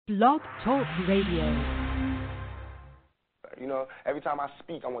Blog Talk Radio. You know, every time I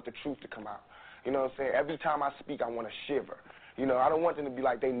speak, I want the truth to come out. You know what I'm saying? Every time I speak, I want to shiver. You know, I don't want them to be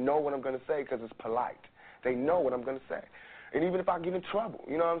like, they know what I'm going to say because it's polite. They know what I'm going to say. And even if I get in trouble,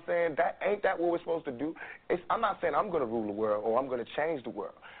 you know what I'm saying? Ain't that what we're supposed to do? I'm not saying I'm going to rule the world or I'm going to change the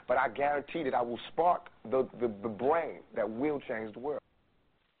world, but I guarantee that I will spark the brain that will change the world.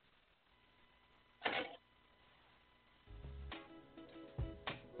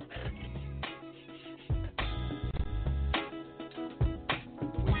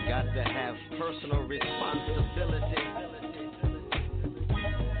 We got to have personal responsibility,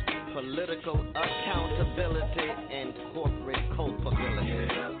 political accountability, and corporate culpability.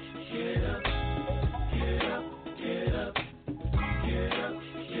 Get up, get up, get up, get up, get up,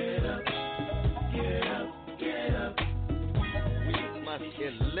 get up, get up, get up. We must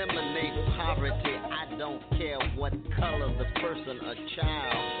eliminate poverty. I don't care what color the person or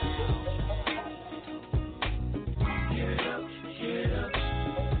child. Get up, get up,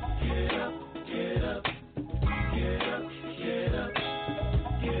 get up, get up, get up, get up.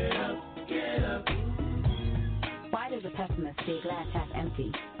 Get up, get up. Why does a pessimist see a glass half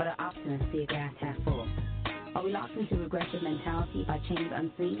empty, but an optimist see a glass half full? Are we locked into regressive mentality by chains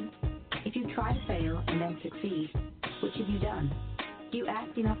unseen? If you try to fail and then succeed, which have you done? Do you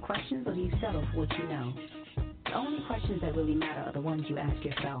ask enough questions or do you settle for what you know? The only questions that really matter are the ones you ask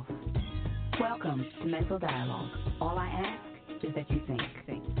yourself. Welcome to Mental Dialogue. All I ask is that you think.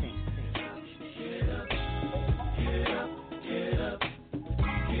 Get up, get up, get up.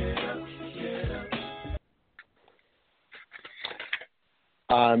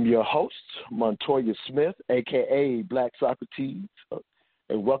 I'm your host, Montoya Smith, a.k.a. Black Socrates,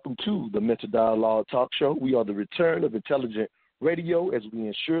 and welcome to the Mental Dialogue Talk Show. We are the return of intelligent radio as we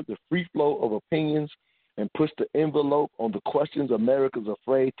ensure the free flow of opinions and push the envelope on the questions America's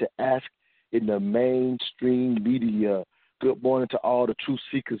afraid to ask in the mainstream media. Good morning to all the truth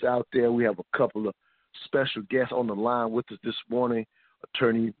seekers out there. We have a couple of special guests on the line with us this morning.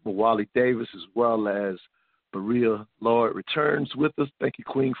 Attorney Mawali Davis, as well as Maria Lloyd, returns with us. Thank you,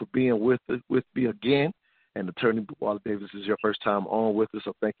 Queen, for being with me again. And Attorney Mawali Davis is your first time on with us,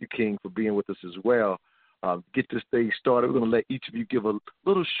 so thank you, King, for being with us as well. Get this thing started. We're going to let each of you give a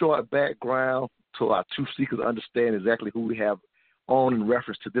little short background so our truth seekers understand exactly who we have on in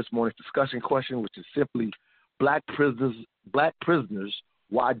reference to this morning's discussion question, which is simply Black prisoners,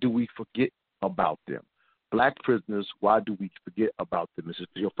 why do we forget about them? Black prisoners, why do we forget about them? This is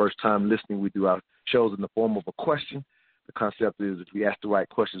your first time listening. We do our shows in the form of a question. The concept is if we ask the right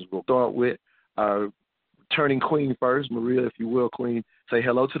questions, we'll start with our returning Queen first. Maria, if you will, Queen, say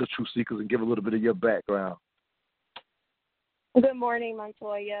hello to the truth seekers and give a little bit of your background. Good morning,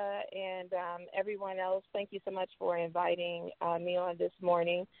 Montoya, and everyone else. Thank you so much for inviting me on this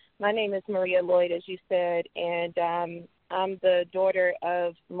morning. My name is Maria Lloyd, as you said, and I'm the daughter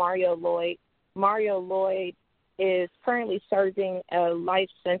of Mario Lloyd. Mario Lloyd is currently serving a life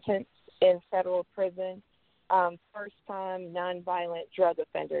sentence in federal prison, first-time nonviolent drug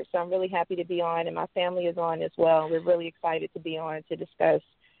offender. So I'm really happy to be on, and my family is on as well. We're really excited to be on to discuss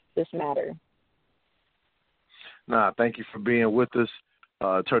this matter. Thank you for being with us.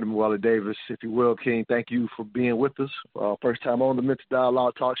 Attorney Mawali Davis, if you will, King, thank you for being with us. First time on the Mental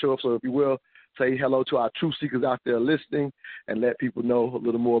Dialogue Talk Show. So if you will, say hello to our truth seekers out there listening and let people know a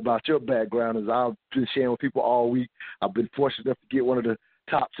little more about your background. As I've been sharing with people all week, I've been fortunate enough to get one of the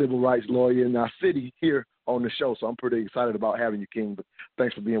top civil rights lawyers in our city here on the show. So I'm pretty excited about having you, King. But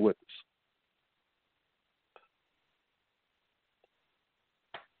thanks for being with us.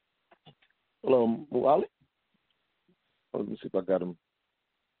 Hello, Mawali. Let me see if I got him.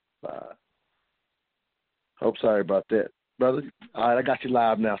 Hope sorry about that, brother. All right, I got you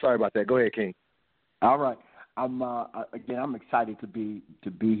live now. Sorry about that. Go ahead, King. All right. I'm excited to be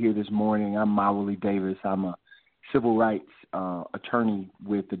here this morning. I'm Mawali Davis. I'm a civil rights attorney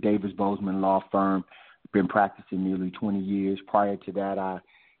with the Davis Bozeman Law Firm. Been practicing nearly 20 years. Prior to that, I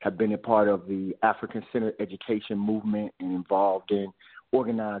have been a part of the African-centered education movement and involved in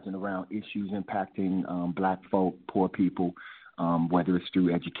organizing around issues impacting Black folk, poor people, whether it's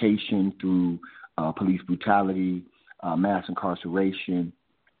through education, through police brutality, mass incarceration,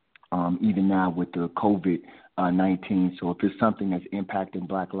 even now with the COVID-19. So if it's something that's impacting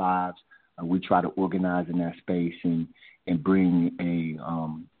Black lives, we try to organize in that space and bring a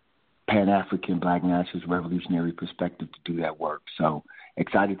Pan-African Black nationalist revolutionary perspective to do that work. So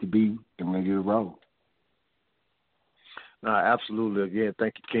excited to be and ready to roll. Absolutely. Again,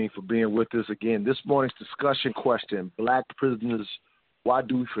 thank you, King, for being with us. Again, this morning's discussion question, Black prisoners, why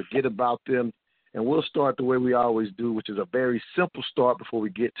do we forget about them? And we'll start the way we always do, which is a very simple start before we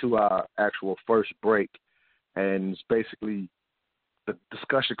get to our actual first break. And it's basically the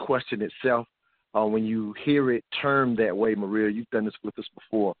discussion question itself. When you hear it termed that way, Maria, you've done this with us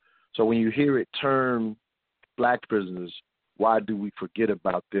before. So when you hear it termed black prisoners, why do we forget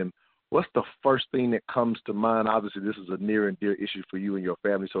about them? What's the first thing that comes to mind? Obviously, this is a near and dear issue for you and your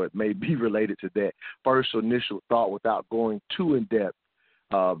family, so it may be related to that. First initial thought without going too in-depth.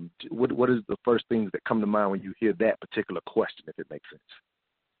 What is the first things that come to mind when you hear that particular question, if it makes sense?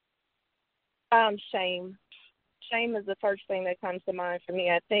 Shame. Shame is the first thing that comes to mind for me.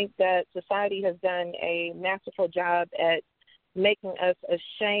 I think that society has done a masterful job at making us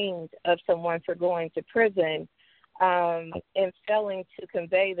ashamed of someone for going to prison, and failing to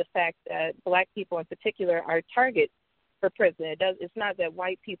convey the fact that black people in particular are targets for prison. It's not that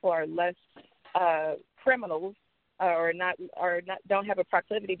white people are less criminals or don't have a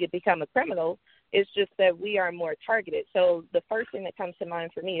proclivity to become a criminal. It's just that we are more targeted. So the first thing that comes to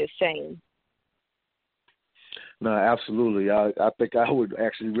mind for me is shame. No, absolutely. I think I would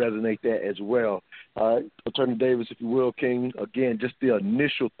actually resonate that as well. Attorney Davis, if you will, King, again, just the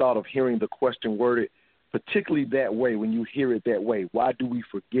initial thought of hearing the question worded particularly that way, when you hear it that way, why do we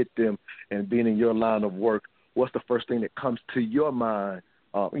forget them? And being in your line of work, what's the first thing that comes to your mind?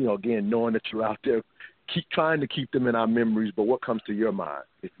 Again, knowing that you're out there, trying to keep them in our memories, but what comes to your mind,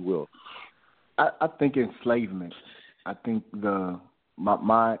 if you will? I think enslavement. I think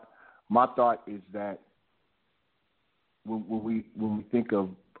my thought is that when we think of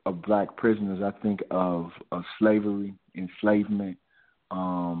black prisoners, I think of slavery, enslavement.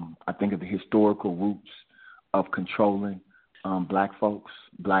 I think of the historical roots of controlling black folks,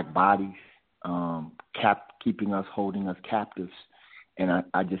 black bodies, holding us captives. And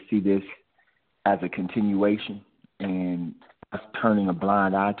I just see this as a continuation and us turning a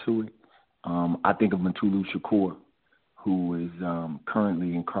blind eye to it. I think of Mutulu Shakur, who is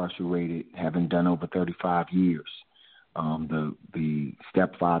currently incarcerated, having done over 35 years. The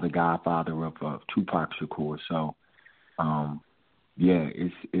stepfather, godfather of Tupac Shakur. So,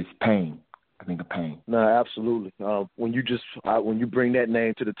 it's pain. I think of pain. No, absolutely. When you bring that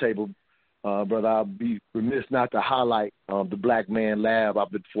name to the table, brother, I'll be remiss not to highlight the Black Man Lab.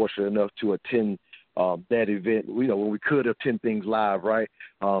 I've been fortunate enough to attend that event. When we could attend things live, right?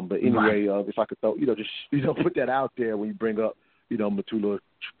 But anyway, if I could put that out there when you bring up Mutulu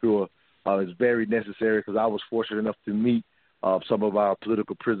Shakur. It's very necessary because I was fortunate enough to meet some of our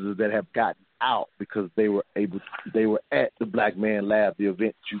political prisoners that have gotten out because they were at the Black Man Lab, the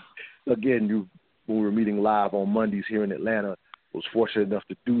event. When we were meeting live on Mondays here in Atlanta, was fortunate enough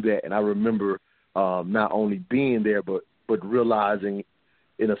to do that. And I remember not only being there, but realizing,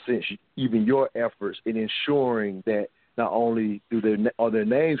 in a sense, even your efforts in ensuring that not only are their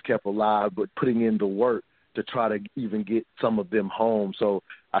names kept alive, but putting in the work to try to even get some of them home. So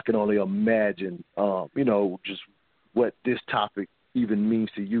I can only imagine, just what this topic even means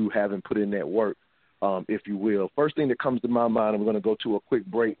to you, having put in that work, if you will. First thing that comes to my mind, and we're going to go to a quick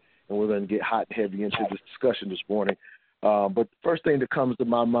break, and we're going to get hot and heavy into this discussion this morning. But the first thing that comes to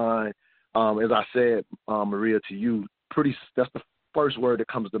my mind, as I said, Maria, to you, that's the first word that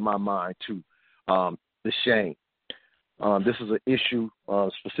comes to my mind, too, the shame. This is an issue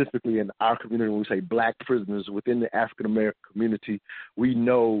specifically in our community. When we say black prisoners within the African-American community, we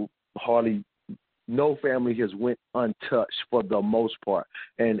know hardly no family has went untouched for the most part.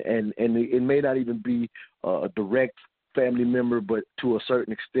 And it may not even be a direct family member, but to a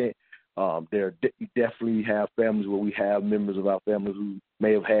certain extent, definitely have families where we have members of our families who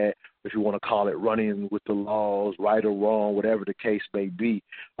may have had, if you want to call it, running with the laws, right or wrong, whatever the case may be.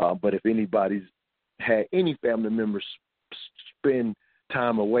 But if anybody's had any family members spend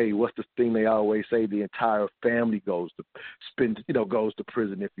time away, what's the thing they always say? The entire family goes to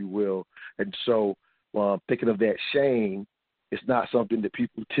prison, if you will. And so thinking of that shame, it's not something that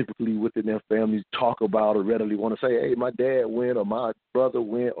people typically within their families talk about or readily want to say, hey, my dad went, or my brother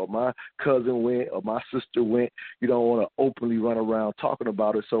went, or my cousin went, or my sister went. You don't want to openly run around talking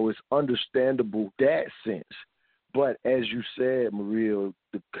about it. So it's understandable that sense. But as you said, Maria,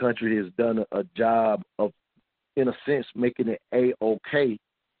 the country has done a job of, in a sense, making it A-OK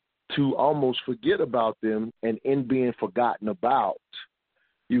to almost forget about them, and in being forgotten about,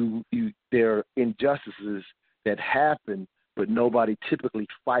 there are injustices that happen, but nobody typically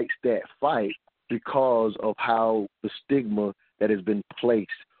fights that fight because of how the stigma that has been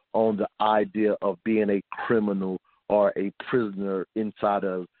placed on the idea of being a criminal or a prisoner inside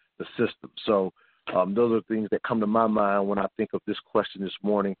of the system. So those are things that come to my mind when I think of this question this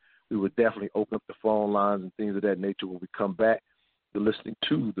morning. We would definitely open up the phone lines and things of that nature when we come back. You're listening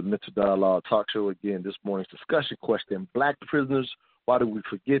to the Mental Dialogue Talk Show. Again, this morning's discussion question, Black prisoners, why do we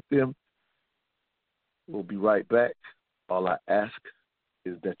forget them? We'll be right back. All I ask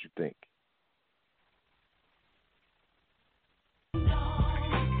is that you think.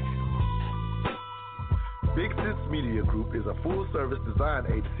 Big Sis Media Group is a full-service design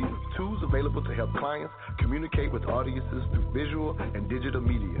agency with tools available to help clients communicate with audiences through visual and digital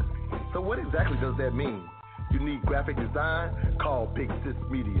media. So what exactly does that mean? You need graphic design? Call Big Sis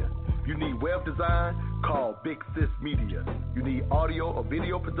Media. You need web design? Call Big Sis Media. You need audio or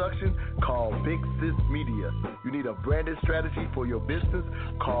video production? Call Big Sis Media. You need a branded strategy for your business?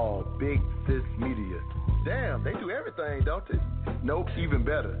 Call Big Sis Media. Damn, they do everything, don't they? Nope, even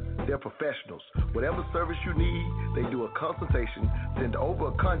better. They're professionals. Whatever service you need, they do a consultation, send over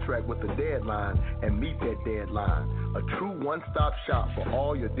a contract with a deadline, and meet that deadline. A true one-stop shop for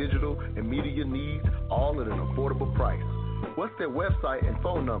all your digital and media needs, all at an affordable price. What's their website and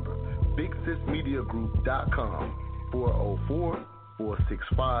phone number? BigSisMediaGroup.com,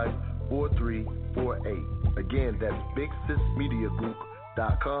 404-465-4348. Again, that's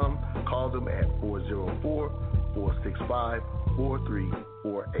BigSisMediaGroup.com. Call them at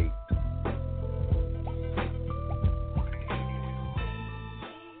 404-465-4348.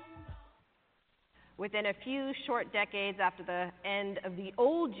 Within a few short decades after the end of the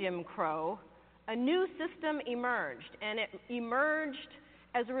old Jim Crow, a new system emerged, and it emerged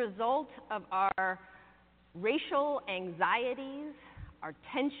as a result of our racial anxieties, our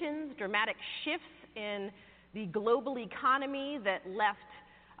tensions, dramatic shifts in the global economy that left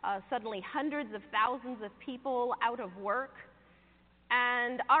suddenly hundreds of thousands of people out of work,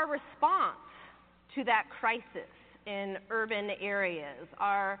 and our response to that crisis in urban areas,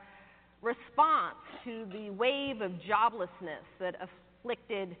 our response to the wave of joblessness that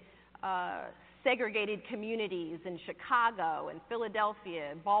afflicted segregated communities in Chicago and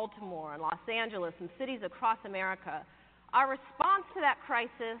Philadelphia and Baltimore and Los Angeles and cities across America. Our response to that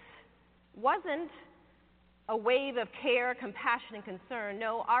crisis wasn't a wave of care, compassion, and concern.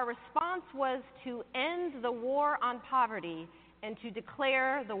 No, our response was to end the war on poverty and to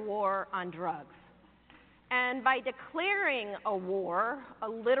declare the war on drugs. And by declaring a war, a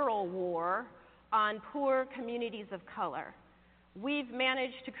literal war, on poor communities of color, we've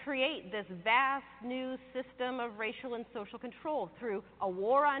managed to create this vast new system of racial and social control through a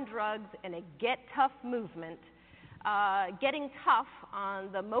war on drugs and a Get Tough movement, getting tough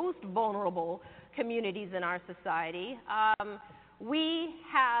on the most vulnerable communities in our society. We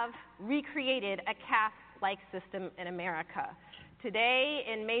have recreated a caste-like system in America. Today,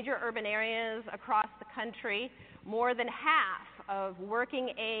 in major urban areas across the country, more than half of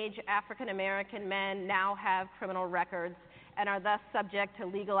working-age African-American men now have criminal records and are thus subject to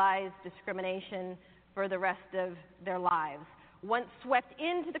legalized discrimination for the rest of their lives. Once swept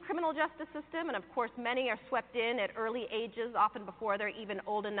into the criminal justice system, and of course many are swept in at early ages, often before they're even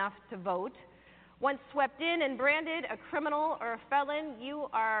old enough to vote, once swept in and branded a criminal or a felon, you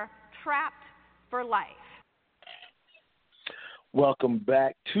are trapped for life. Welcome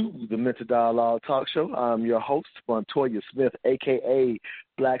back to the Mental Dialogue Talk Show. I'm your host, Montoya Smith, a.k.a.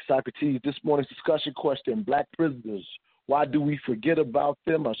 Black Socrates. This morning's discussion question, Black prisoners, why do we forget about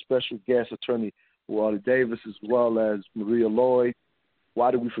them? Our special guest, Attorney Wally Davis, as well as Maria Lloyd.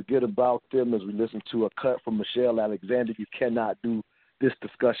 Why do we forget about them? As we listen to a cut from Michelle Alexander, you cannot do this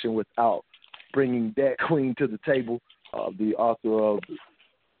discussion without bringing that queen to the table, the author of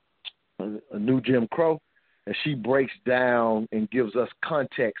A New Jim Crow. And she breaks down and gives us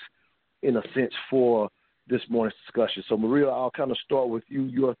context, in a sense, for this morning's discussion. So, Maria, I'll kind of start with you,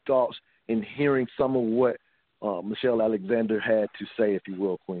 your thoughts in hearing some of what Michelle Alexander had to say, if you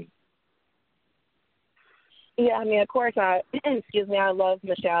will, Queen. Yeah, I mean, of course, I love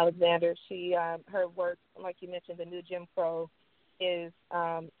Michelle Alexander. She, her work, like you mentioned, The New Jim Crow, is,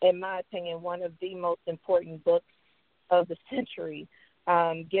 in my opinion, one of the most important books of the century.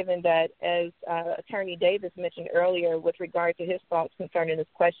 Given that, as Attorney Davis mentioned earlier with regard to his thoughts concerning this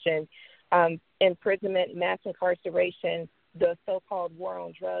question, imprisonment, mass incarceration, the so-called war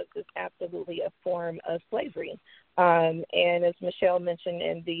on drugs is absolutely a form of slavery. And as Michelle mentioned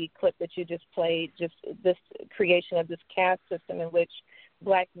in the clip that you just played, just this creation of this caste system in which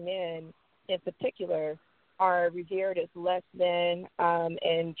black men in particular are revered as less than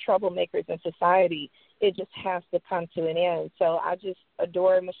and troublemakers in society, it just has to come to an end. So I just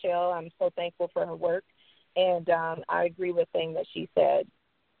adore Michelle. I'm so thankful for her work, and I agree with everything that she said.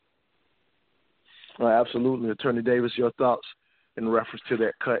 Absolutely. Attorney Davis, your thoughts in reference to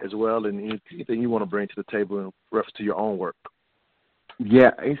that cut as well, and anything you want to bring to the table in reference to your own work.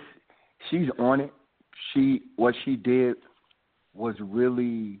 Yeah, she's on it. What she did was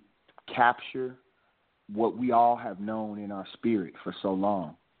really capture what we all have known in our spirit for so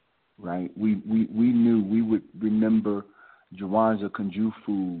long, right? We knew we would remember Jawanza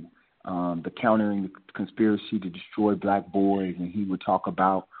Kunjufu, the countering the conspiracy to destroy black boys, and he would talk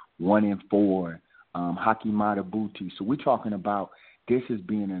about 1 in 4, Haki Madhubuti. So we're talking about this as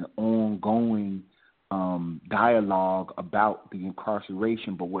being an ongoing dialogue about the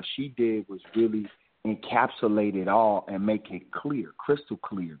incarceration, but what she did was really encapsulate it all and make it clear, crystal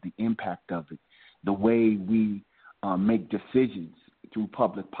clear, the impact of it, the way we make decisions through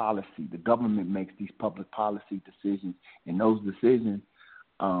public policy. The government makes these public policy decisions, and those decisions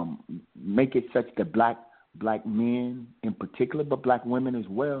make it such that black men in particular, but black women as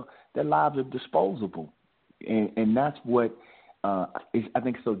well, their lives are disposable. And that's what is, I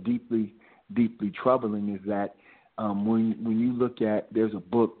think, so deeply troubling, is that when you look at, there's a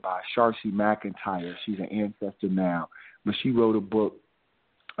book by Sharshi McIntyre, she's an ancestor now, but she wrote a book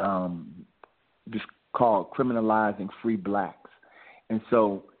just called Criminalizing Free Blacks. And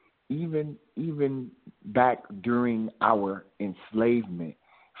so even back during our enslavement,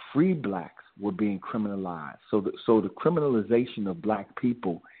 free blacks were being criminalized. So the criminalization of black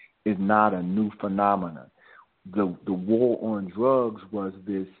people is not a new phenomenon. The war on drugs was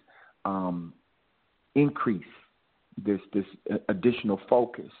this increase, this additional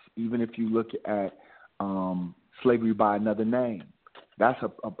focus. Even if you look at slavery by another name, that's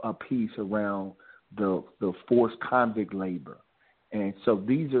a piece around the forced convict labor. And so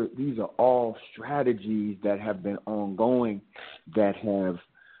these are all strategies that have been ongoing, that have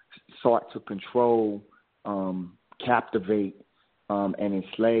sought to control, captivate, and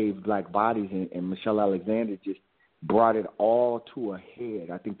enslave black bodies. And Michelle Alexander just brought it all to a head.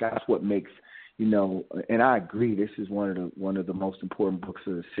 I think that's what makes, and I agree, this is one of the most important books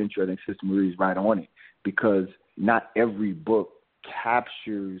of the century. I think Sister Marie's right on it, because not every book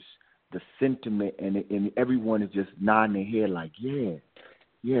captures the sentiment, and everyone is just nodding their head like,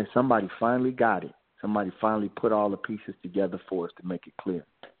 yeah, somebody finally got it. Somebody finally put all the pieces together for us to make it clear.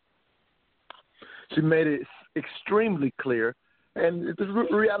 She made it extremely clear, and the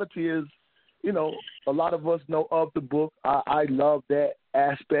reality is, a lot of us know of the book. I love that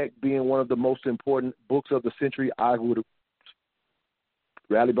aspect, being one of the most important books of the century. I would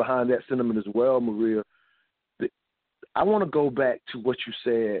rally behind that sentiment as well, Maria. I want to go back to what you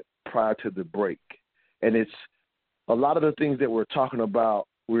said prior to the break, and it's a lot of the things that we're talking about.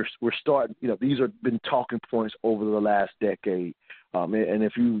 We're starting, these have been talking points over the last decade, and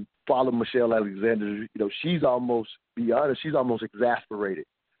if you follow Michelle Alexander, she's almost, be honest, she's almost exasperated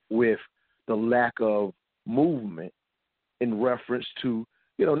with the lack of movement in reference to,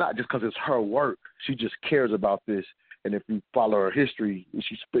 not just because it's her work. She just cares about this, and if you follow her history,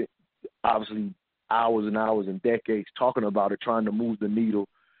 she spent obviously hours and hours and decades talking about it, trying to move the needle.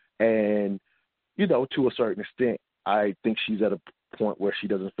 And, to a certain extent, I think she's at a point where she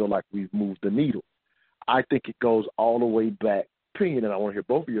doesn't feel like we've moved the needle. I think it goes all the way back, opinion, and I want to hear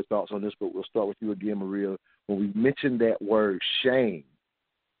both of your thoughts on this, but we'll start with you again, Maria. When we mentioned that word shame,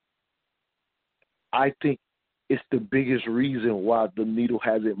 I think it's the biggest reason why the needle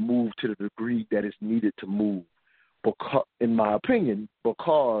hasn't moved to the degree that it's needed to move, because, in my opinion,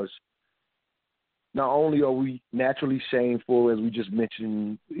 because not only are we naturally shameful, as we just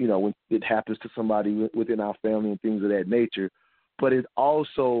mentioned, when it happens to somebody within our family and things of that nature, but it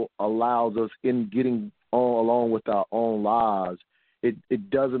also allows us, in getting on along with our own lives, it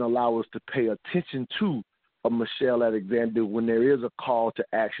doesn't allow us to pay attention to a Michelle Alexander when there is a call to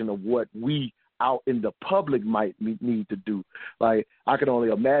action of what we out in the public might need to do. Like, I can only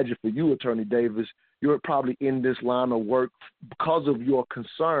imagine for you, Attorney Davis, you're probably in this line of work because of your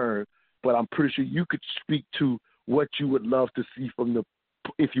concern, but I'm pretty sure you could speak to what you would love to see from the,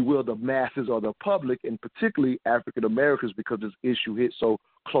 if you will, the masses or the public, and particularly African Americans, because this issue hits so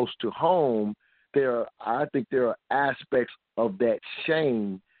close to home. I think there are aspects of that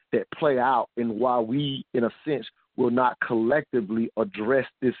shame that play out in why we, in a sense, will not collectively address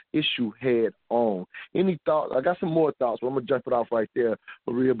this issue head on. Any thoughts? I got some more thoughts, but I'm going to jump it off right there,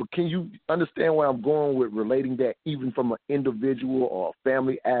 Maria. But can you understand where I'm going with relating that, even from an individual or a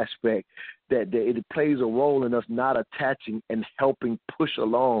family aspect, that it plays a role in us not attaching and helping push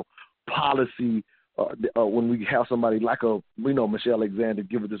along policy when we have somebody like Michelle Alexander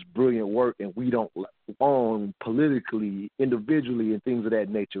give us this brilliant work, and we don't own politically, individually, and things of that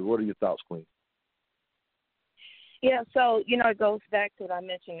nature? What are your thoughts, Queen? Yeah, so, it goes back to what I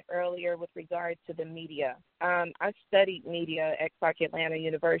mentioned earlier with regard to the media. I studied media at Clark Atlanta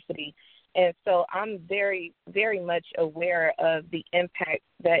University, and so I'm very, very much aware of the impact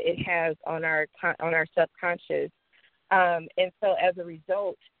that it has on our subconscious. And so as a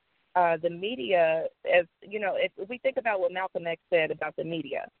result, the media, as you know, if we think about what Malcolm X said about the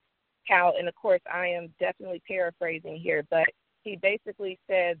media, how, and of course I am definitely paraphrasing here, but he basically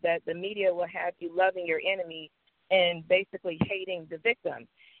said that the media will have you loving your enemy and basically hating the victim.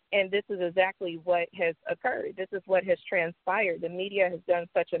 And this is exactly what has occurred. This is what has transpired. The media has done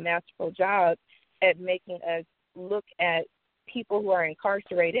such a masterful job at making us look at people who are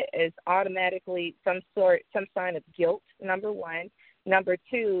incarcerated as automatically some sign of guilt, number one. Number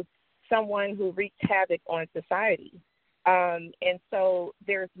two, someone who wreaks havoc on society. And so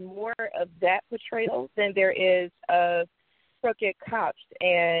there's more of that portrayal than there is of crooked cops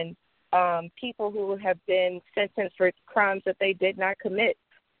and people who have been sentenced for crimes that they did not commit,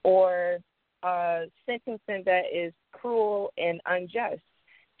 or sentencing that is cruel and unjust.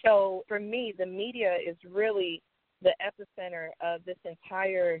 So for me, the media is really the epicenter of this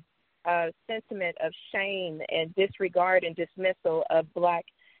entire sentiment of shame and disregard and dismissal of black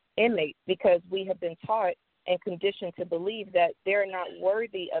inmates, because we have been taught and conditioned to believe that they're not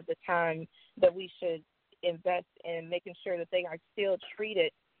worthy of the time that we should invest in making sure that they are still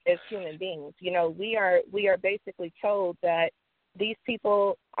treated as human beings. You know, we are basically told that these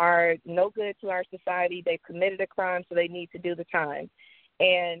people are no good to our society. They've committed a crime, so they need to do the time.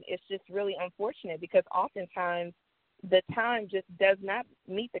 And it's just really unfortunate because oftentimes the time just does not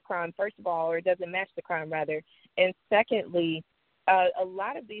meet the crime, first of all, or it doesn't match the crime, rather. And secondly, a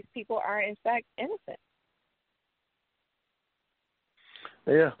lot of these people are, in fact, innocent.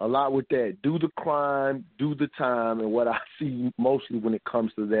 Yeah, a lot with that. Do the crime, do the time, and what I see mostly when it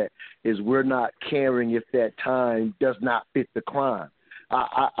comes to that is we're not caring if that time does not fit the crime.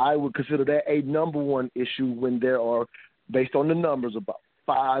 I would consider that a number one issue when there are, based on the numbers, about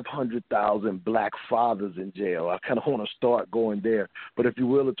 500,000 black fathers in jail. I kind of want to start going there. But if you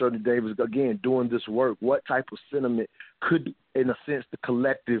will, Attorney Davis, again, doing this work, what type of sentiment could, in a sense, the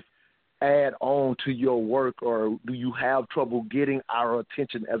collective add on to your work, or do you have trouble getting our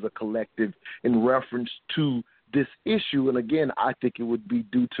attention as a collective in reference to this issue? And again, I think it would be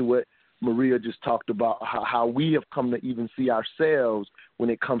due to what Maria just talked about, how we have come to even see ourselves when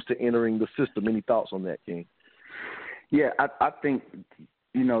it comes to entering the system. Any thoughts on that, King? Yeah, I think,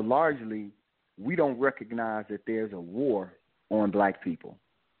 you know, largely we don't recognize that there's a war on black people.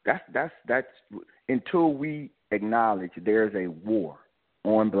 That's until we acknowledge there's a war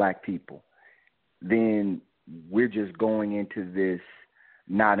on black people, then we're just going into this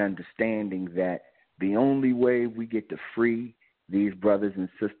not understanding that the only way we get to free these brothers and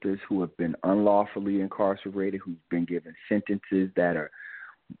sisters who have been unlawfully incarcerated, who've been given sentences that are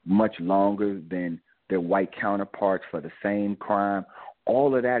much longer than their white counterparts for the same crime,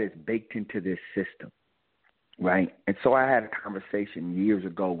 all of that is baked into this system, right? And so I had a conversation years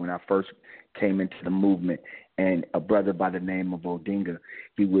ago when I first came into the movement, and a brother by the name of Odinga,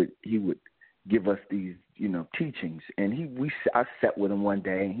 he would give us these, you know, teachings. And I sat with him one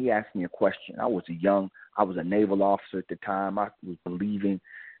day, and he asked me a question. I was a naval officer at the time. I was believing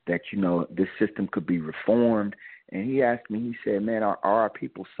that, you know, this system could be reformed. And he asked me, he said, man, are our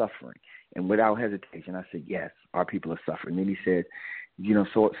people suffering? And without hesitation, I said, yes, our people are suffering. And he said, you know,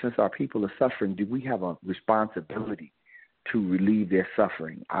 so since our people are suffering, do we have a responsibility to relieve their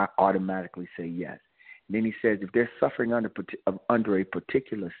suffering? I automatically say yes. And then he says, if they're suffering under a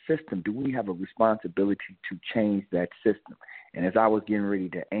particular system, do we have a responsibility to change that system? And as I was getting ready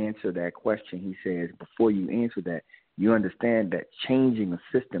to answer that question, he says, before you answer that, you understand that changing a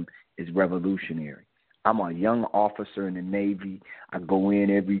system is revolutionary. I'm a young officer in the Navy. I go in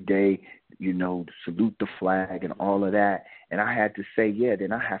every day, you know, salute the flag and all of that. And I had to say, yeah,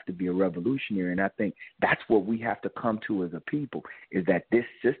 then I have to be a revolutionary. And I think that's what we have to come to as a people, is that this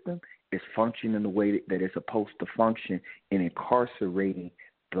system is functioning the way that it's supposed to function in incarcerating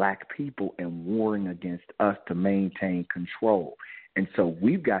black people and warring against us to maintain control. And so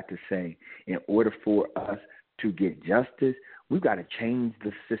we've got to say, in order for us to get justice, we've got to change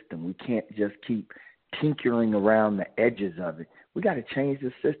the system. We can't just keep tinkering around the edges of it. We got to change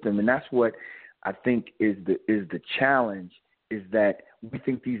the system. And that's what I think is the challenge, is that we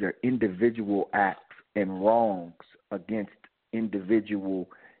think these are individual acts and wrongs against individual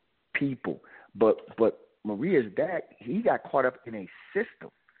people. But Maria's dad, he got caught up in a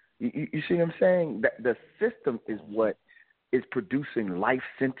system. You see what I'm saying? The system is what is producing life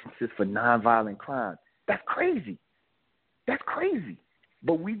sentences for nonviolent crime. That's crazy. That's crazy.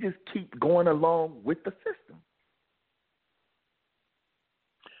 But we just keep going along with the system.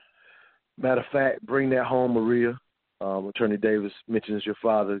 Matter of fact, bring that home, Maria. Attorney Davis mentions your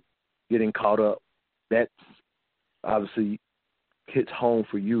father getting caught up. That's obviously hits home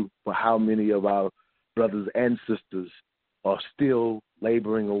for you, but how many of our brothers and sisters are still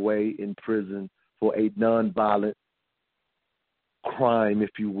laboring away in prison for a nonviolent crime,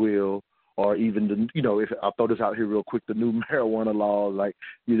 if you will, or even if I'll throw this out here real quick, the new marijuana laws,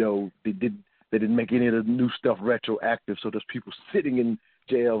 they didn't make any of the new stuff retroactive, so there's people sitting in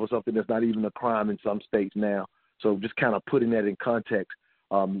jail for something that's not even a crime in some states now. So just kind of putting that in context,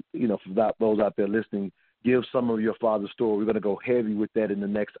 for those out there listening, give some of your father's story. We're going to go heavy with that in the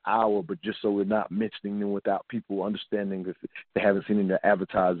next hour, but just so we're not mentioning them without people understanding if they haven't seen it in their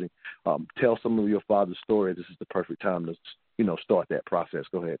advertising, tell some of your father's story. This is the perfect time to, start that process.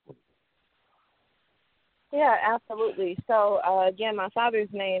 Go ahead. Yeah, absolutely. So, again, my father's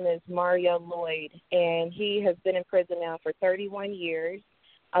name is Mario Lloyd, and he has been in prison now for 31 years,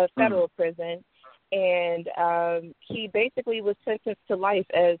 federal prison. And he basically was sentenced to life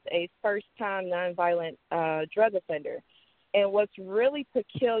as a first-time nonviolent drug offender. And what's really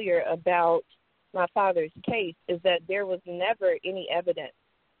peculiar about my father's case is that there was never any evidence.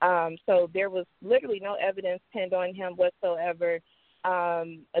 So there was literally no evidence pinned on him whatsoever.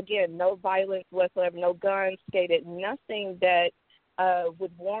 Again, no violence whatsoever, no guns skated, nothing that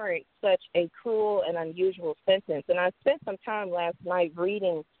would warrant such a cruel and unusual sentence. And I spent some time last night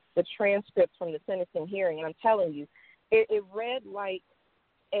reading the transcripts from the sentencing hearing, and I'm telling you, it read like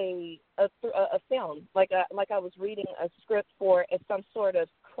a film, like I was reading a script for some sort of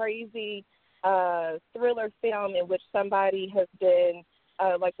crazy thriller film in which somebody has been,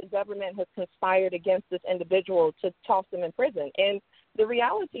 like the government has conspired against this individual to toss him in prison. And the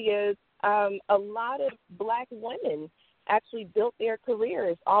reality is a lot of black women actually built their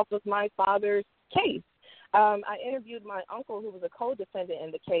careers off of my father's case. I interviewed my uncle, who was a co-defendant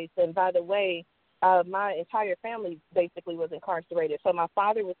in the case, and by the way, my entire family basically was incarcerated. So my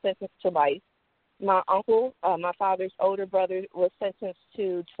father was sentenced to life. My uncle, my father's older brother, was sentenced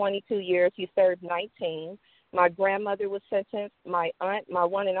to 22 years. He served 19. My grandmother was sentenced. My aunt, my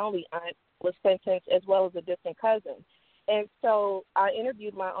one and only aunt, was sentenced, as well as a distant cousin. And so I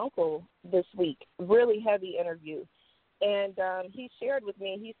interviewed my uncle this week, really heavy interview. And he shared with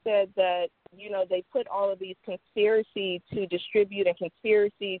me, he said that, they put all of these conspiracy to distribute and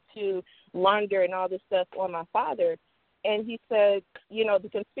conspiracy to launder and all this stuff on my father. And he said, the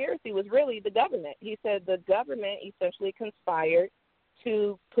conspiracy was really the government. He said the government essentially conspired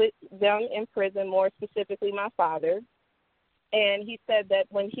to put them in prison, more specifically my father. And he said that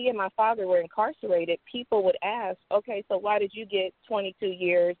when he and my father were incarcerated, people would ask, okay, so why did you get 22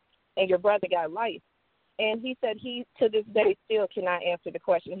 years and your brother got life? And he said he, to this day, still cannot answer the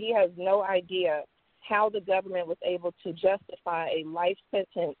question. He has no idea how the government was able to justify a life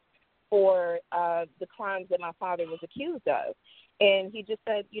sentence for the crimes that my father was accused of. And he just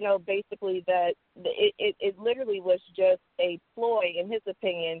said, basically that it literally was just a ploy, in his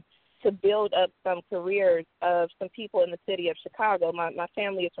opinion, to build up some careers of some people in the city of Chicago. My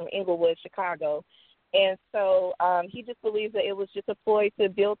family is from Inglewood, Chicago. And so he just believes that it was just a ploy to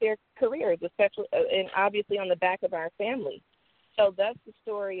build their careers, especially and obviously on the back of our family. So that's the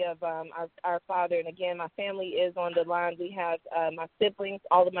story of our father. And, again, my family is on the line. We have my siblings,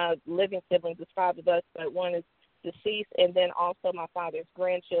 all of my living siblings, there's 5 of us, but one is deceased, and then also my father's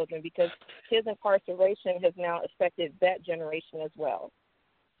grandchildren, because his incarceration has now affected that generation as well.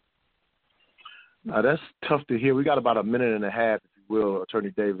 Now, that's tough to hear. We got about a minute and a half, if you will,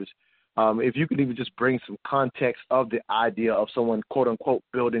 Attorney Davis. If you could even just bring some context of the idea of someone, quote unquote,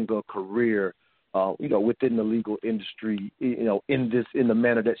 building a career, within the legal industry, in the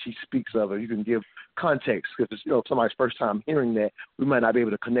manner that she speaks of it. You can give context, because if somebody's first time hearing that, we might not be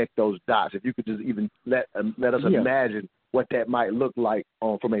able to connect those dots. If you could just even let us imagine what that might look like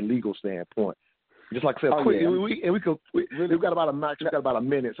from a legal standpoint. Just like I said, we've got about a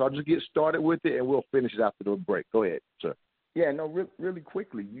minute, so I'll just get started with it, and we'll finish it after the break. Go ahead, sir. Yeah, no, really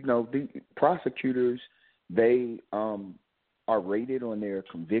quickly. The prosecutors, they are rated on their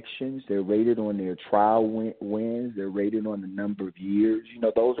convictions. They're rated on their trial wins. They're rated on the number of years.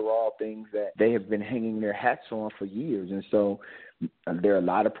 Those are all things that they have been hanging their hats on for years. And so there are a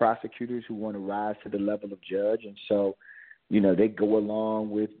lot of prosecutors who want to rise to the level of judge. And so, they go along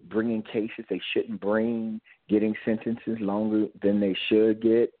with bringing cases they shouldn't bring, getting sentences longer than they should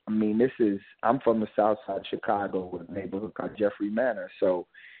get. I mean, I'm from the south side of Chicago, with a neighborhood called Jeffrey Manor. So,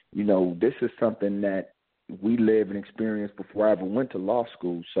 this is something that we live and experience before I ever went to law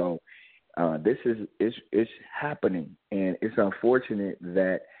school. So this is happening, and it's unfortunate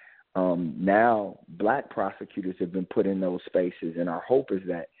that now black prosecutors have been put in those spaces, and our hope is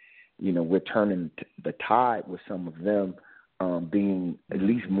that, we're turning the tide with some of them being at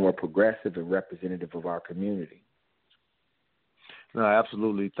least more progressive and representative of our community. No,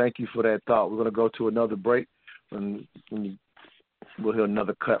 absolutely. Thank you for that thought. We're going to go to another break, and we'll hear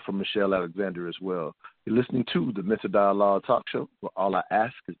another cut from Michelle Alexander as well. You're listening to the Mental Dialogue Talk Show, where all I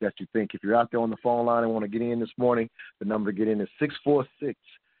ask is that you think. If you're out there on the phone line and want to get in this morning, the number to get in is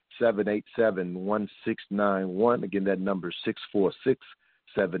 646-787-1691. Again, that number is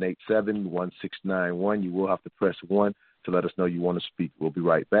 646-787-1691. You will have to press 1 to let us know you want to speak. We'll be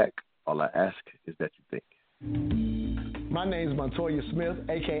right back. All I ask is that you think. My name is Montoya Smith,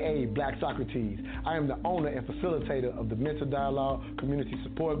 a.k.a. Black Socrates. I am the owner and facilitator of the Mental Dialogue Community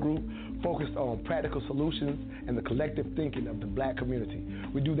Support Group, focused on practical solutions and the collective thinking of the Black community.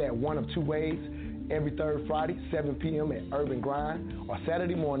 We do that one of two ways: every third Friday, 7 p.m. at Urban Grind, or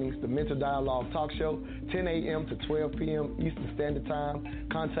Saturday mornings, the Mental Dialogue Talk Show, 10 a.m. to 12 p.m. Eastern Standard Time.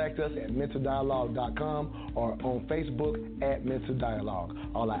 Contact us at mentaldialogue.com or on Facebook at Mental Dialogue.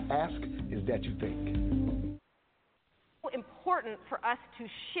 All I ask is that you think. Important for us to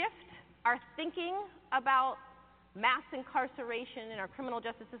shift our thinking about mass incarceration in our criminal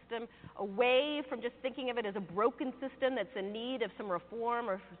justice system away from just thinking of it as a broken system that's in need of some reform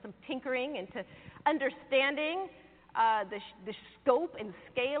or some tinkering, and to understanding the scope and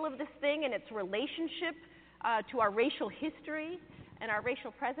scale of this thing and its relationship to our racial history and our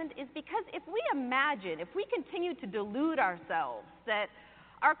racial present, is because if we continue to delude ourselves that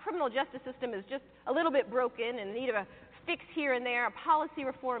our criminal justice system is just a little bit broken and in need of a fix here and there, a policy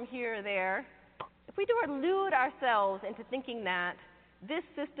reform here or there, if we delude ourselves into thinking that, this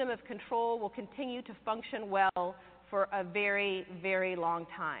system of control will continue to function well for a very, very long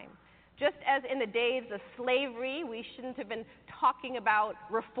time. Just as in the days of slavery, we shouldn't have been talking about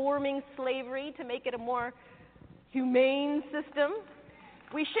reforming slavery to make it a more humane system,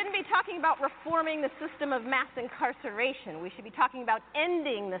 we shouldn't be talking about reforming the system of mass incarceration. We should be talking about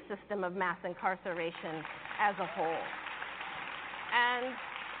ending the system of mass incarceration as a whole. And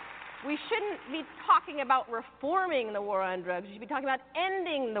we shouldn't be talking about reforming the war on drugs. We should be talking about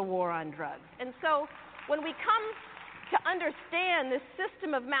ending the war on drugs. And so when we come to understand this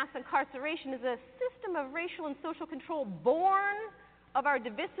system of mass incarceration is a system of racial and social control born of our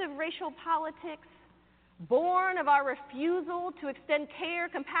divisive racial politics, born of our refusal to extend care,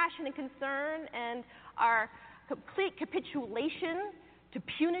 compassion, and concern, and our complete capitulation to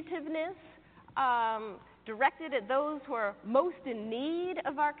punitiveness, directed at those who are most in need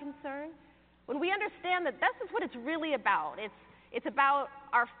of our concern. When we understand that this is what it's really about, it's about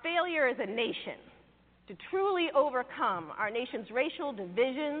our failure as a nation to truly overcome our nation's racial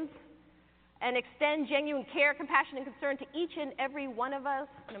divisions and extend genuine care, compassion, and concern to each and every one of us,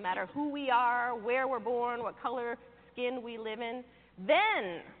 no matter who we are, where we're born, what color skin we live in.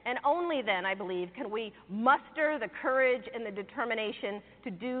 Then, and only then, I believe, can we muster the courage and the determination to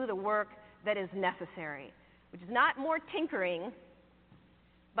do the work that is necessary, which is not more tinkering,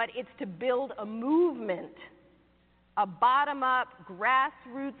 but it's to build a movement, a bottom-up,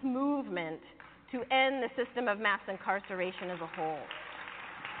 grassroots movement to end the system of mass incarceration as a whole.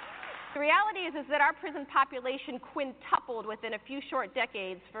 The reality is that our prison population quintupled within a few short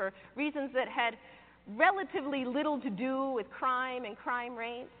decades for reasons that had relatively little to do with crime and crime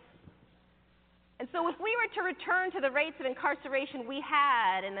rates. And so if we were to return to the rates of incarceration we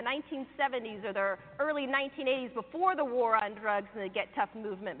had in the 1970s or the early 1980s before the war on drugs and the Get Tough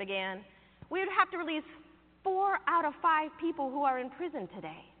movement began, we would have to release 4 out of 5 people who are in prison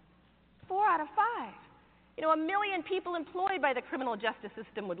today. 4 out of 5. You know, 1 million people employed by the criminal justice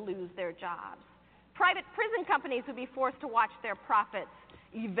system would lose their jobs. Private prison companies would be forced to watch their profits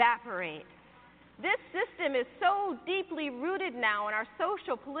evaporate. This system is so deeply rooted now in our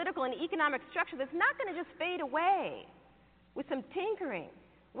social, political, and economic structure that's not going to just fade away with some tinkering.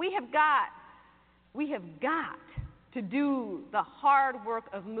 We have got to do the hard work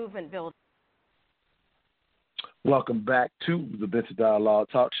of movement building. Welcome back to the Mental Dialogue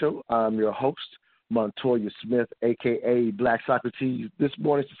Talk Show. I'm your host, Montoya Smith, a.k.a. Black Socrates. This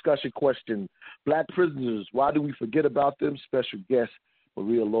morning's discussion question: Black prisoners, why do we forget about them? Special guest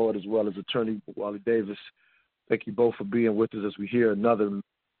Maria Lloyd, as well as attorney Wally Davis. Thank you both for being with us as we hear another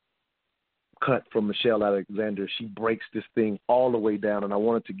cut from Michelle Alexander. She breaks this thing all the way down, and I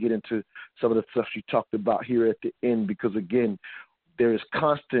wanted to get into some of the stuff she talked about here at the end because, again, there is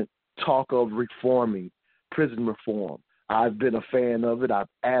constant talk of reforming, prison reform. I've been a fan of it. I've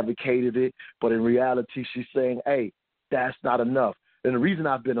advocated it. But in reality, she's saying, hey, that's not enough. And the reason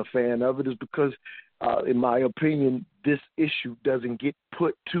I've been a fan of it is because, in my opinion, this issue doesn't get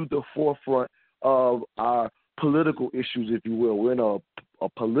put to the forefront of our political issues, if you will. We're in a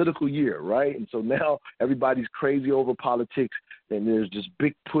political year, right? And so now everybody's crazy over politics, and there's this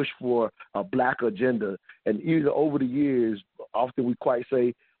big push for a black agenda. And either over the years, often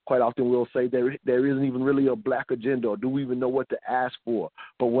we'll say there isn't even really a black agenda, or do we even know what to ask for?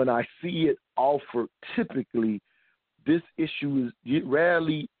 But when I see it offered, typically this issue is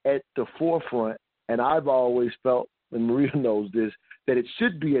rarely at the forefront, and I've always felt, and Maria knows this, that it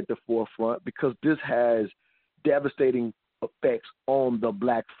should be at the forefront because this has devastating effects on the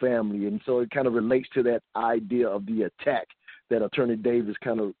black family. And so it kind of relates to that idea of the attack that Attorney Davis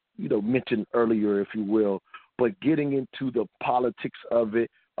kind of, mentioned earlier, if you will. But getting into the politics of it,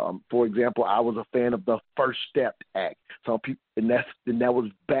 for example, I was a fan of the First Step Act. Some people, and that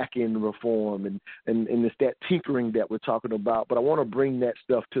was back end reform, and it's that tinkering that we're talking about. But I want to bring that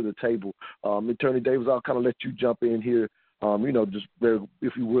stuff to the table. Attorney Davis, I'll kind of let you jump in here. Just very,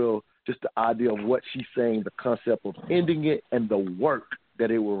 if you will, just the idea of what she's saying, the concept of ending it, and the work that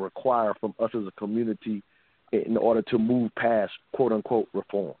it will require from us as a community in order to move past quote unquote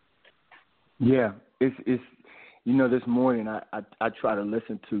reform. Yeah, it's this morning I try to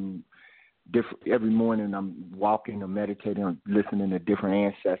listen to every morning I'm walking or meditating or listening to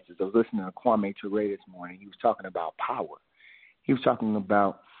different ancestors. I was listening to Kwame Ture this morning. He was talking about power. He was talking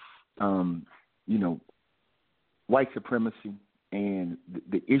about, white supremacy. And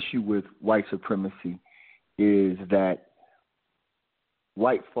the issue with white supremacy is that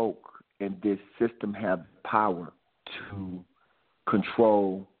white folk in this system have power to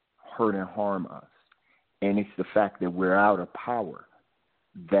control, hurt, and harm us. And it's the fact that we're out of power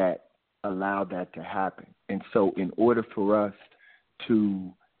that allowed that to happen. And so in order for us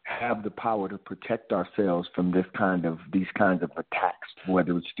to have the power to protect ourselves from these kinds of attacks,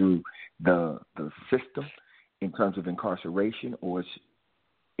 whether it's through the system in terms of incarceration or it's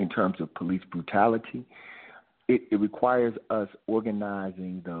in terms of police brutality, it requires us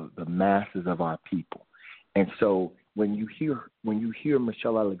organizing the masses of our people. And so when you hear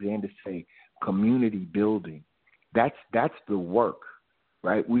Michelle Alexander say community building, that's the work,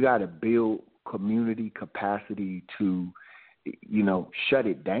 right? We got to build community capacity to, shut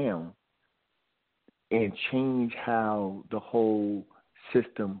it down and change how the whole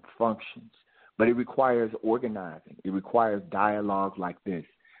system functions. But it requires organizing. It requires dialogue like this.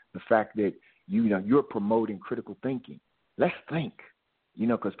 The fact that, you're promoting critical thinking. Let's think,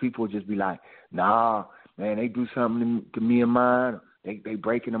 because people will just be like, nah, man, they do something to me and mine. They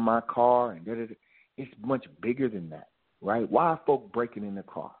break into my car. And da-da-da. It's much bigger than that, right? Why are folks breaking in their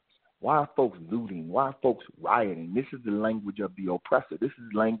cars? Why are folks looting? Why are folks rioting? This is the language of the oppressor. This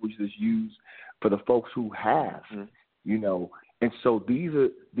is language that's used for the folks who have, And so these are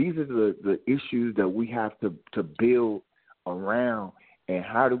the issues that we have to build around. And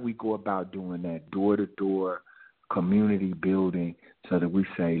how do we go about doing that door-to-door community building so that we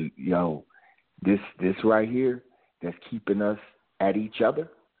say, this right here that's keeping us at each other,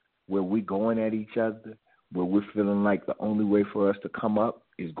 where we're going at each other, where we're feeling like the only way for us to come up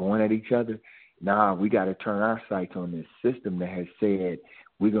is going at each other. Nah, we got to turn our sights on this system that has said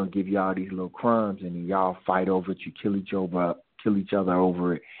we're going to give y'all these little crumbs and then y'all fight over it, you kill each other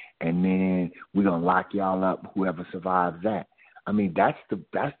over it, and then we're going to lock y'all up, whoever survives that. I mean, that's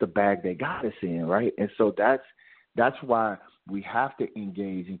the bag they got us in, right? And so that's why we have to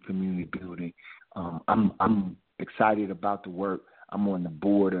engage in community building. I'm excited about the work. I'm on the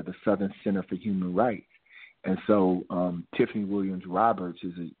board of the Southern Center for Human Rights. And so Tiffany Williams Roberts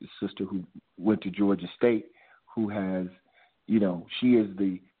is a sister who went to Georgia State, who has, she is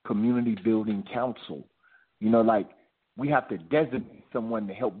the community building council. We have to designate someone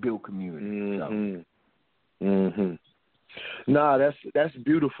to help build community. Mm-hmm. Mm-hmm. No, that's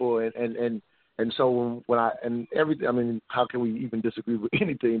beautiful, and so when how can we even disagree with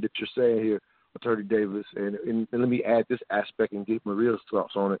anything that you're saying here, Attorney Davis? And let me add this aspect and get Maria's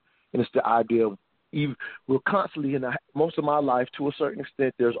thoughts on it. And it's the idea of we're constantly most of my life, to a certain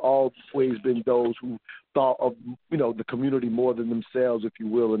extent, there's always been those who thought of the community more than themselves, if you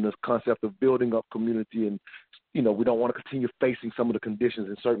will, and this concept of building up community. And we don't want to continue facing some of the conditions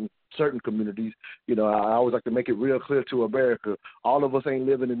in certain communities. I always like to make it real clear to America, all of us ain't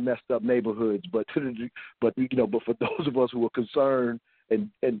living in messed up neighborhoods, but for those of us who are concerned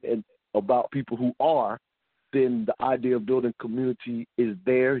and about people who are, then the idea of building community is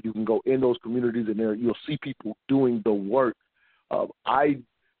there. You can go in those communities and there you'll see people doing the work.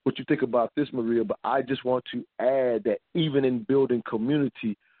 What you think about this, Maria, but I just want to add that even in building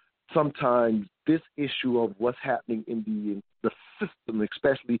community, sometimes this issue of what's happening in the system,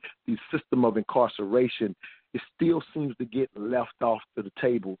 especially the system of incarceration, it still seems to get left off to the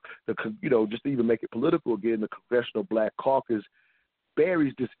table. Just to even make it political again, the Congressional Black Caucus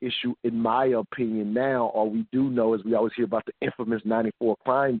buries this issue, in my opinion, now. All we do know is we always hear about the infamous 94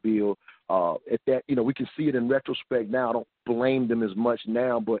 crime bill, At that, we can see it in retrospect now. I don't blame them as much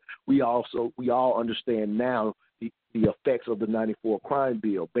now, but we all understand now the effects of the 94 crime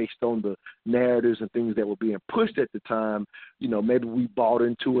bill based on the narratives and things that were being pushed at the time. Maybe we bought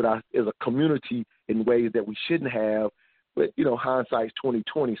into it as a community in ways that we shouldn't have. But, hindsight's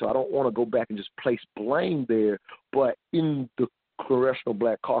 20/20, so I don't want to go back and just place blame there. But in the Congressional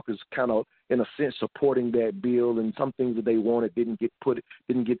Black Caucus, kind of in a sense supporting that bill, and some things that they wanted didn't get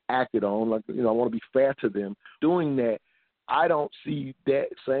acted on. Like, I want to be fair to them. Doing that, I don't see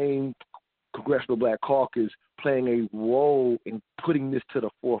that same Congressional Black Caucus playing a role in putting this to the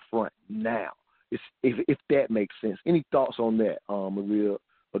forefront now. If that makes sense. Any thoughts on that, Maria?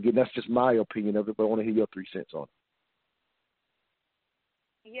 Again, that's just my opinion of it, but I want to hear your 3 cents on it.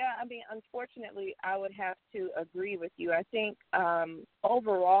 Yeah, unfortunately, I would have to agree with you. I think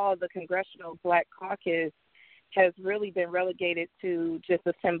overall the Congressional Black Caucus has really been relegated to just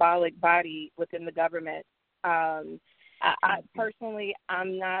a symbolic body within the government. I personally,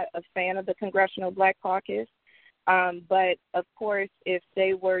 I'm not a fan of the Congressional Black Caucus, but of course, if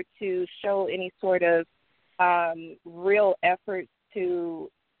they were to show any sort of real efforts to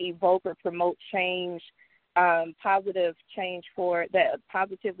evoke or promote change, positive change that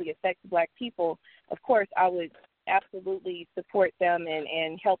positively affects Black people, of course, I would absolutely support them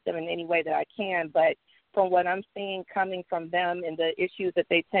and help them in any way that I can. But from what I'm seeing coming from them and the issues that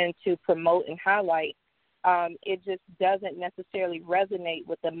they tend to promote and highlight, it just doesn't necessarily resonate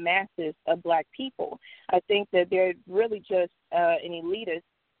with the masses of Black people. I think that they're really just an elitist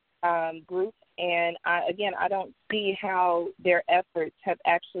group, and I don't see how their efforts have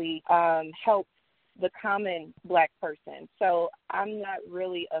actually helped the common Black person. So I'm not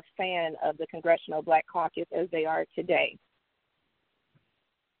really a fan of the Congressional Black Caucus as they are today.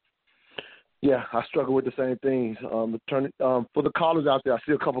 Yeah, I struggle with the same things. For the callers out there, I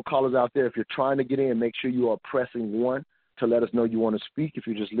see a couple callers out there. If you're trying to get in, make sure you are pressing 1 to let us know you want to speak. If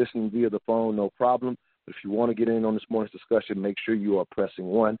you're just listening via the phone, no problem. But if you want to get in on this morning's discussion, make sure you are pressing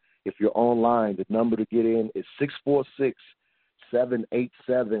 1. If you're online, the number to get in is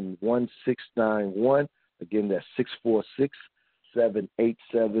 646-787-1691. Again, that's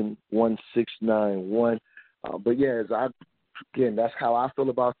 646-787-1691. But yeah, that's how I feel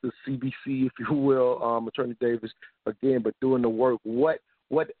about the CBC, if you will, Attorney Davis. Again, but doing the work, what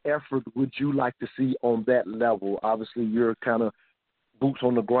effort would you like to see on that level? Obviously, you're kind of boots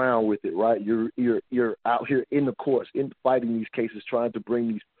on the ground with it, right? You're out here in the courts, in fighting these cases, trying to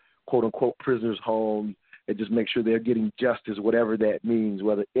bring these quote unquote prisoners home and just make sure they're getting justice, whatever that means,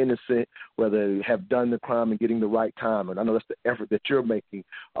 whether innocent, whether they have done the crime and getting the right time. And I know that's the effort that you're making.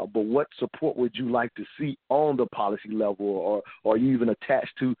 But what support would you like to see on the policy level, or are you even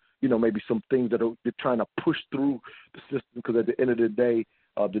attached to, maybe some things that they're trying to push through the system? Because at the end of the day,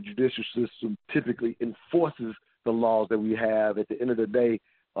 the judicial system typically enforces the laws that we have. At the end of the day,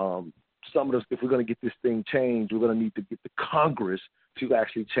 some of us, if we're going to get this thing changed, we're going to need to get the Congress to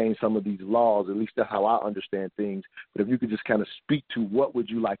actually change some of these laws. At least that's how I understand things. But if you could just kind of speak to what would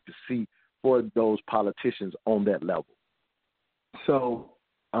you like to see for those politicians on that level. So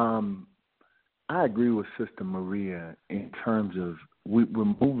I agree with Sister Maria in terms of we're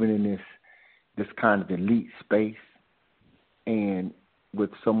moving in this kind of elite space, and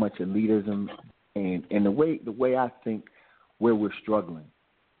with so much elitism, and the way I think where we're struggling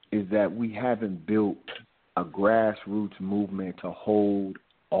is that we haven't built a grassroots movement to hold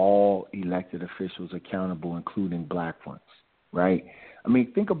all elected officials accountable, including Black ones, right?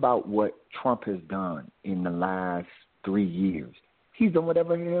 Think about what Trump has done in the last 3 years. He's done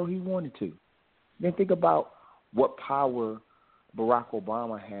whatever the hell he wanted to. Then think about what power Barack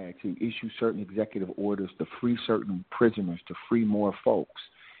Obama had to issue certain executive orders to free certain prisoners, to free more folks.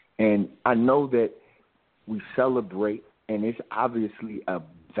 And I know that we celebrate, and it's obviously a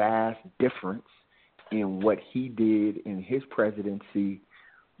vast difference in what he did in his presidency,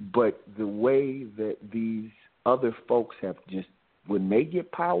 but the way that these other folks have just, when they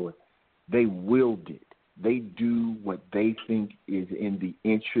get power, they wield it. They do what they think is in the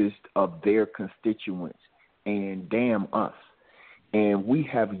interest of their constituents, and damn us. And we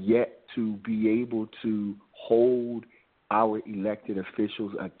have yet to be able to hold our elected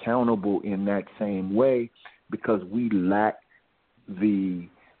officials accountable in that same way because we lack the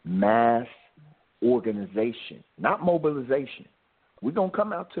mass organization, not mobilization. We're going to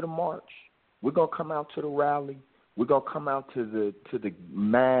come out to the march. We're going to come out to the rally. We're going to come out to the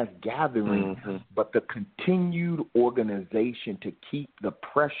mass gathering, but the continued organization to keep the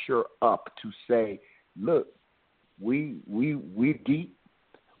pressure up to say, look, we're deep.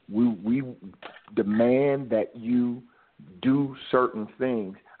 We demand that you do certain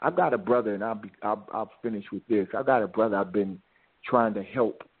things. I've got a brother, and I'll finish with this. I've got a brother I've been trying to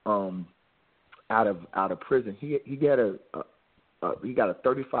help out of prison. He got a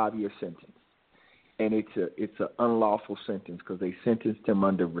 35-year sentence, and it's an unlawful sentence because they sentenced him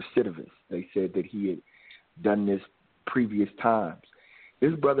under recidivist. They said that he had done this previous times.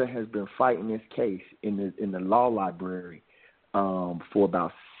 This brother has been fighting this case in the law library for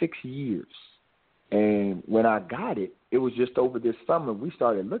about 6 years. And when I got it, it was just over this summer. We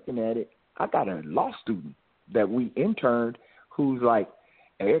started looking at it. I got a law student that we interned who's like,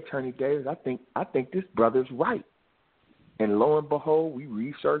 "Hey, Attorney Davis, I think this brother's right." And lo and behold, we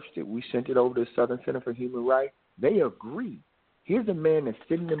researched it. We sent it over to the Southern Center for Human Rights. They agree. Here's a man that's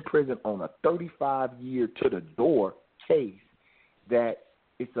sitting in prison on a 35-year to-the-door case that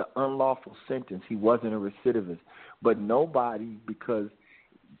it's an unlawful sentence. He wasn't a recidivist. But nobody, because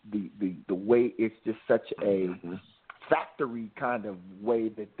the way it's just such a factory kind of way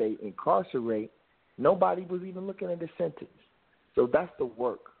that they incarcerate, nobody was even looking at the sentence. So that's the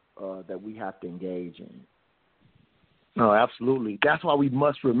work that we have to engage in. No, absolutely. That's why we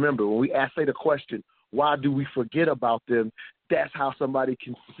must remember when we say the question, why do we forget about them? That's how somebody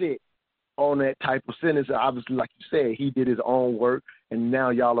can sit on that type of sentence. Obviously, like you said, he did his own work, and now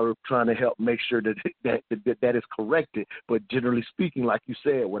y'all are trying to help make sure that is corrected. But generally speaking, like you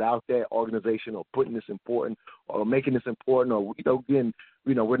said, without that organization or putting this important or making this important, or again,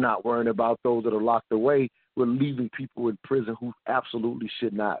 we're not worrying about those that are locked away. We're leaving people in prison who absolutely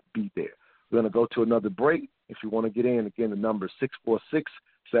should not be there. We're going to go to another break. If you want to get in, again, the number is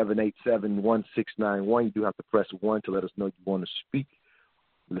 646-787-1691. You do have to press 1 to let us know you want to speak.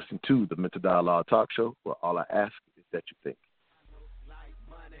 Listen to the Mental Dialogue Talk Show, where all I ask is that you think.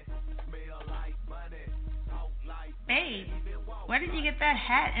 Babe, where did you get that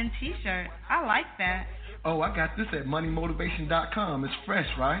hat and T-shirt? I like that. Oh, I got this at moneymotivation.com. It's fresh,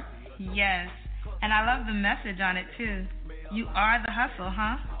 right? Yes, and I love the message on it, too. You are the hustle,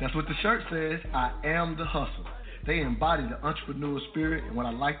 huh? That's what the shirt says. I am the hustle. They embody the entrepreneur spirit, and what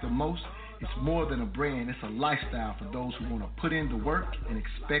I like the most, it's more than a brand. It's a lifestyle for those who want to put in the work and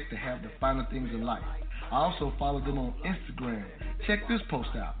expect to have the finer things in life. I also follow them on Instagram. Check this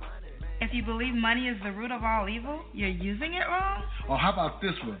post out. If you believe money is the root of all evil, you're using it wrong? Or how about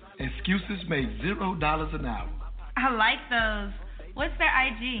this one? Excuses make $0 an hour. I like those. What's their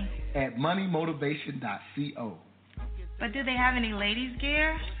IG? At moneymotivation.co. But do they have any ladies'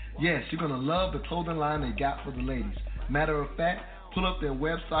 gear? Yes, you're going to love the clothing line they got for the ladies. Matter of fact, pull up their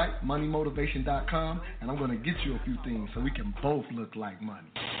website, moneymotivation.com, and I'm going to get you a few things so we can both look like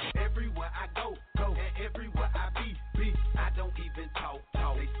money. Everywhere I go, and everywhere I be, I don't even talk,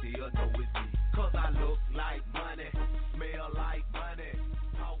 they still know it's me. 'Cause I look like money, smell like money,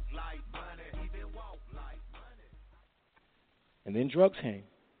 talk like money, even walk like money. And then drugs came.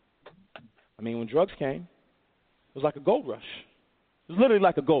 When drugs came, it was like a gold rush. It was literally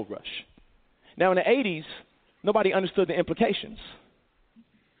like a gold rush. Now, in the 80s, nobody understood the implications.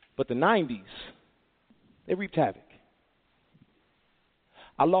 But the 90s, they reaped havoc.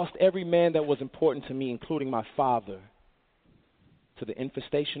 I lost every man that was important to me, including my father, to the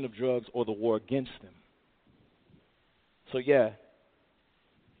infestation of drugs or the war against them. So, yeah,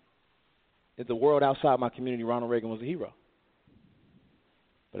 in the world outside my community, Ronald Reagan was a hero.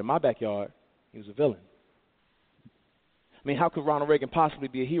 But in my backyard, he was a villain. How could Ronald Reagan possibly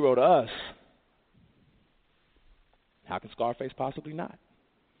be a hero to us? How can Scarface possibly not?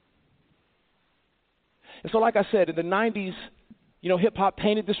 And so, like I said, in the 90s, hip-hop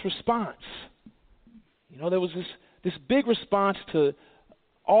painted this response. There was this big response to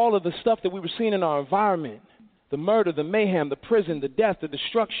all of the stuff that we were seeing in our environment, the murder, the mayhem, the prison, the death, the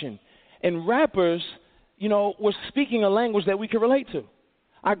destruction. And rappers, were speaking a language that we could relate to.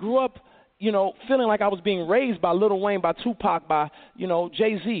 I grew up, feeling like I was being raised by Lil Wayne, by Tupac, by,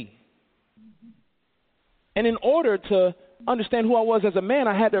 Jay-Z. And in order to understand who I was as a man,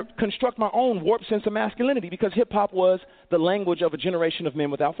 I had to construct my own warped sense of masculinity because hip-hop was the language of a generation of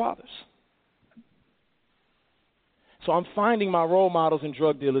men without fathers. So I'm finding my role models in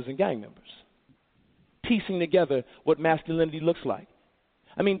drug dealers and gang members, piecing together what masculinity looks like.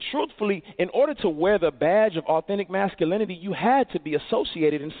 Truthfully, in order to wear the badge of authentic masculinity, you had to be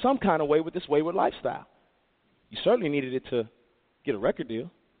associated in some kind of way with this wayward lifestyle. You certainly needed it to get a record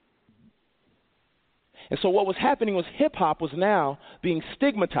deal. And so what was happening was hip-hop was now being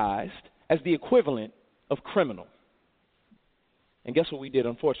stigmatized as the equivalent of criminal. And guess what we did,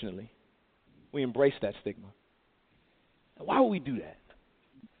 unfortunately? We embraced that stigma. Why would we do that?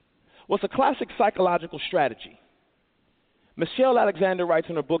 Well, it's a classic psychological strategy. Michelle Alexander writes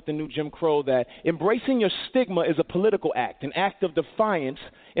in her book, The New Jim Crow, that embracing your stigma is a political act, an act of defiance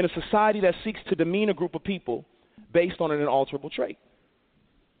in a society that seeks to demean a group of people based on an inalterable trait.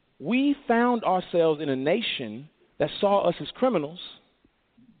 We found ourselves in a nation that saw us as criminals,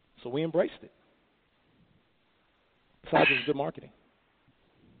 so we embraced it. Besides, it was good marketing.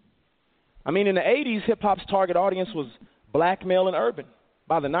 I mean, in the 80s, hip-hop's target audience was black, male, and urban.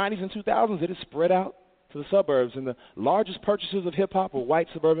 By the 90s and 2000s, it had spread out to the suburbs, and the largest purchasers of hip-hop were white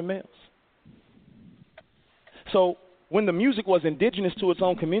suburban males. So when the music was indigenous to its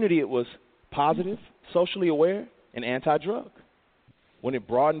own community, it was positive, socially aware, and anti-drug. When it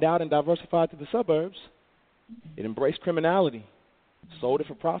broadened out and diversified to the suburbs, it embraced criminality, sold it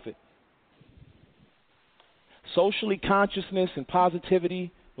for profit. Socially consciousness and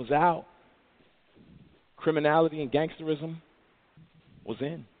positivity was out. Criminality and gangsterism was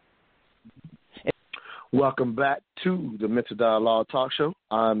in. Welcome back to the Mental Dialogue Talk Show.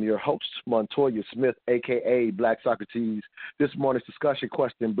 I'm your host, Montoya Smith, a.k.a. Black Socrates. This morning's discussion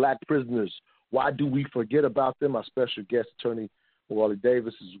question, Black prisoners, why do we forget about them? Our special guest, attorney Wally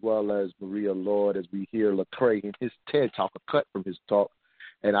Davis, as well as Maria Lloyd, as we hear Lecrae in his TED Talk, a cut from his talk.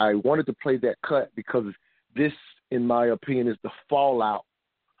 And I wanted to play that cut because this, in my opinion, is the fallout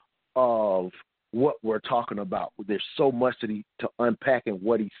of what we're talking about. There's so much to unpack in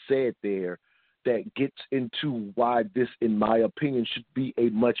what he said there that gets into why this, in my opinion, should be a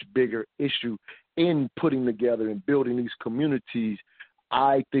much bigger issue in putting together and building these communities.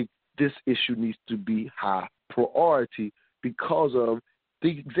 I think this issue needs to be high priority because of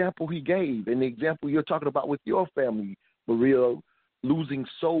the example he gave and the example you're talking about with your family, Maria, losing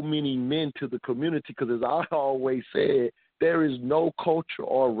so many men to the community. Because as I always said, there is no culture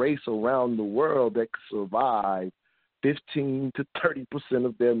or race around the world that could survive 15 to 30%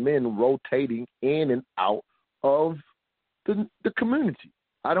 of their men rotating in and out of the community.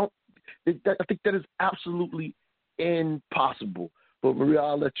 I think that is absolutely impossible. But Maria,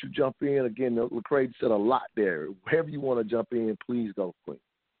 I'll let you jump in. Again, Lecrae said a lot there. Wherever you want to jump in, please go, Queen.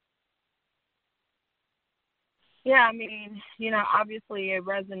 Yeah, I mean, obviously it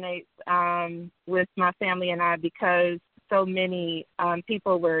resonates with my family and I because so many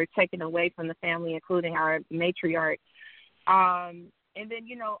people were taken away from the family, including our matriarch. And then,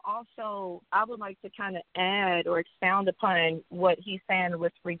 also I would like to kind of add or expound upon what he's saying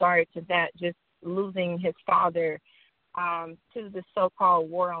with regard to that, just losing his father to the so-called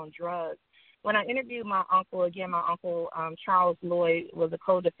war on drugs. When I interviewed my uncle, Charles Lloyd was a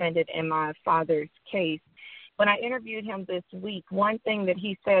co-defendant in my father's case. When I interviewed him this week, one thing that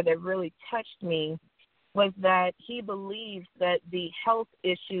he said that really touched me was that he believes that the health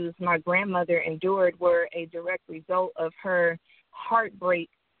issues my grandmother endured were a direct result of her heartbreak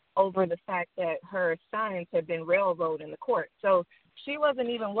over the fact that her sons had been railroaded in the court. So she wasn't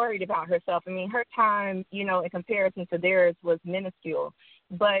even worried about herself. I mean, her time, in comparison to theirs was minuscule.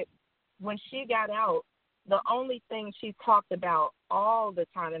 But when she got out, the only thing she talked about all the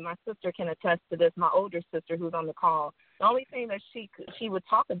time, and my sister can attest to this, my older sister who's on the call, the only thing that she would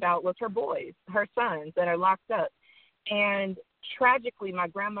talk about was her boys, her sons that are locked up. And tragically, my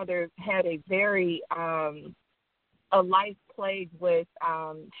grandmother had a very a life plagued with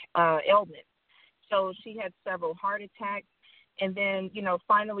ailments. So she had several heart attacks. And then,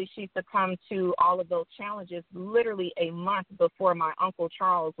 finally she succumbed to all of those challenges literally a month before my Uncle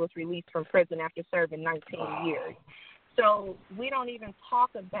Charles was released from prison after serving 19 years. So we don't even talk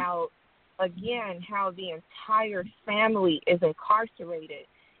about, again, how the entire family is incarcerated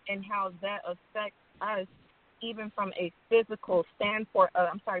and how that affects us even from a physical standpoint,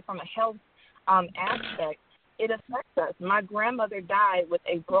 from a health aspect. It affects us. My grandmother died with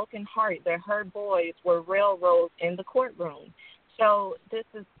a broken heart that her boys were railroaded in the courtroom. So this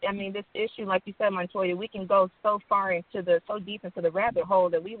issue, like you said, Montoya, we can go so deep into the rabbit hole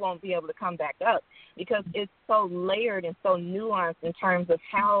that we won't be able to come back up because it's so layered and so nuanced in terms of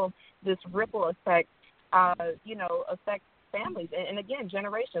how this ripple effect, affects families and again,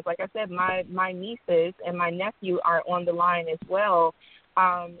 generations. Like I said, my nieces and my nephew are on the line as well.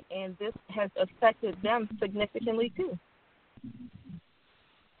 And this has affected them significantly too.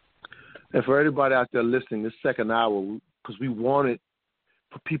 And for everybody out there listening, this second hour, because we wanted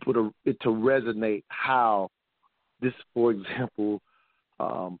for people to resonate how this, for example,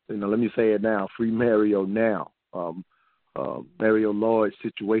 let me say it now, Free Mario now, Mario Lloyd's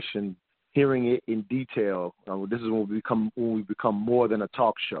situation, hearing it in detail. This is when we become more than a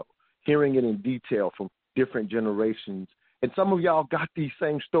talk show, hearing it in detail from different generations. And some of y'all got these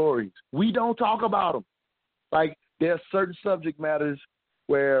same stories. We don't talk about them. Like, there are certain subject matters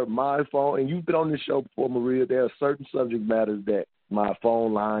where my phone, and you've been on this show before, Maria, there are certain subject matters that my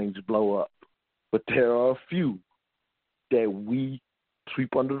phone lines blow up. But there are a few that we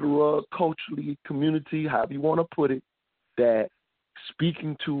sweep under the rug culturally, community, however you want to put it, that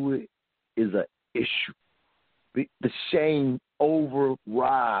speaking to it is an issue. The shame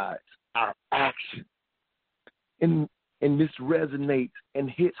overrides our action. And this resonates and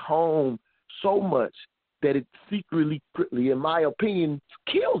hits home so much that it secretly, in my opinion,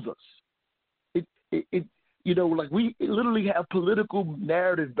 kills us. It we literally have political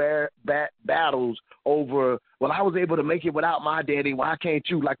narrative battles over, well, I was able to make it without my daddy, why can't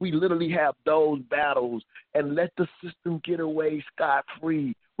you? Like, we literally have those battles and let the system get away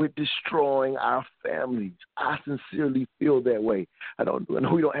scot-free with destroying our families. I sincerely feel that way. I know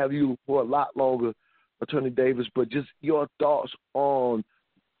we don't have you for a lot longer, Attorney Davis, but just your thoughts on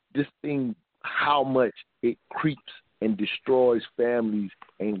this thing, how much it creeps and destroys families,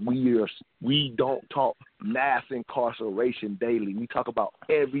 and we don't talk mass incarceration daily. We talk about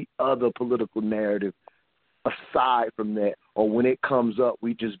every other political narrative aside from that, or when it comes up,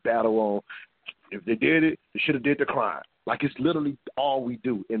 we just battle on, if they did it, they should have did the crime. Like, it's literally all we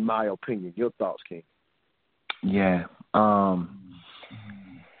do, in my opinion. Your thoughts, King? Yeah.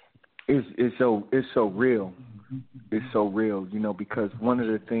 It's so real. It's so real, because one of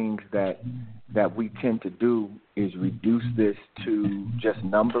the things that we tend to do is reduce this to just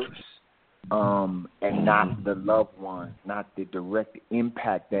numbers, and not the loved ones, not the direct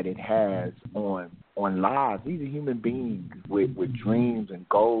impact that it has on lives. These are human beings with dreams and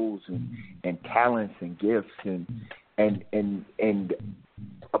goals and talents and gifts and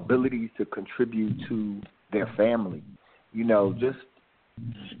abilities to contribute to their family. Just,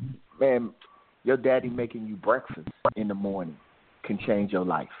 man, your daddy making you breakfast in the morning can change your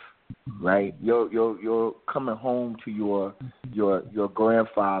life, right? You're coming home to your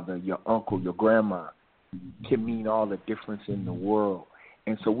grandfather, your uncle, your grandma can mean all the difference in the world.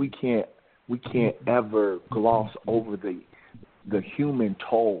 And so we can't ever gloss over the human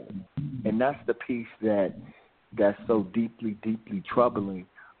toll. And that's the piece that's so deeply, deeply troubling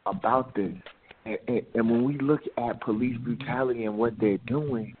about this. And when we look at police brutality and what they're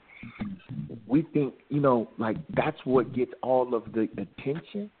doing, we think, that's what gets all of the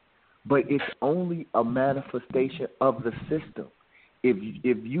attention, but it's only a manifestation of the system.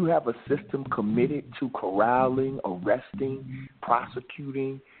 If you have a system committed to corralling, arresting,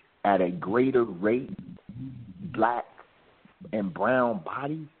 prosecuting at a greater rate black and brown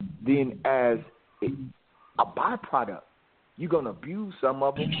bodies, then as a byproduct, you're going to abuse some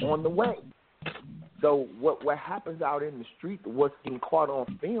of them on the way. So what happens out in the street, what's being caught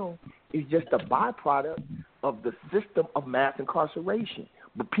on film, is just a byproduct of the system of mass incarceration.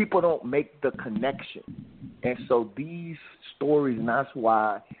 But people don't make the connection. And so these stories, and that's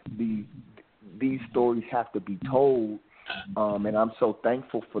why these stories have to be told. And I'm so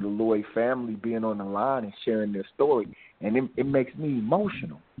thankful for the Lloyd family being on the line and sharing their story. And it makes me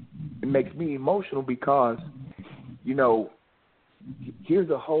emotional. It makes me emotional because, here's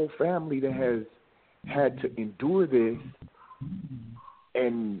a whole family that has had to endure this,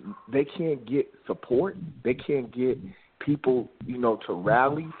 and they can't get support. They can't get people, to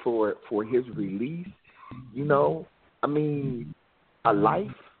rally for his release. A life,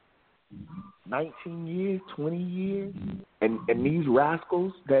 19 years, 20 years, and these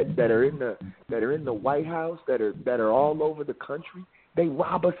rascals that are in the White House, that are all over the country, they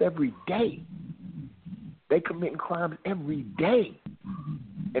rob us every day. They committing crimes every day,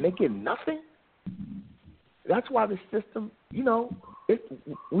 and they get nothing. That's why the system, this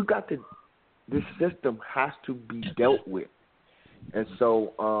system has to be dealt with. And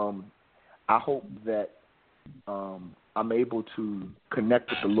so I hope that I'm able to connect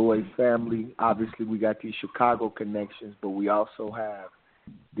with the Lloyd family. Obviously, we got these Chicago connections, but we also have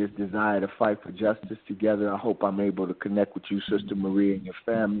this desire to fight for justice together. I hope I'm able to connect with you, Sister Maria, and your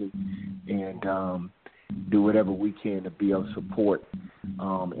family, and do whatever we can to be of support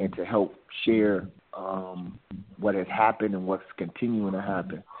and to help share what has happened and what's continuing to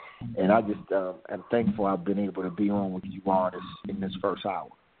happen. And I just am thankful I've been able to be on with you all in this first hour.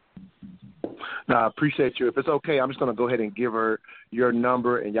 No, I appreciate you. If it's okay, I'm just going to go ahead and give her your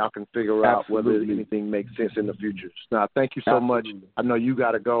number, and y'all can figure out whether anything makes sense in the future. Now, thank you so much. I know you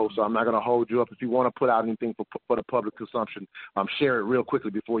got to go, so I'm not going to hold you up. If you want to put out anything for the public consumption, share it real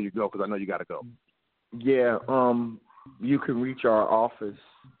quickly before you go, because I know you got to go. Yeah, you can reach our office.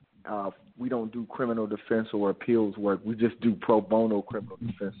 We don't do criminal defense or appeals work. We just do pro bono criminal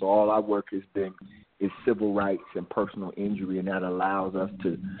defense. So all our work is civil rights and personal injury, and that allows us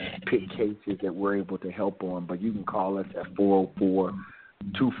to pick cases that we're able to help on. But you can call us at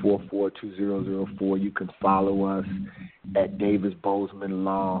 244-2004. You can follow us at Davis Bozeman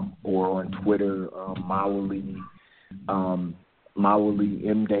Law or on Twitter, Mawuli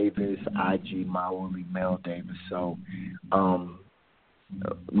M. Davis, IG Mawuli Mel Davis. So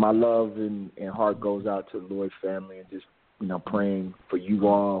my love and heart goes out to the Lloyd family and just, praying for you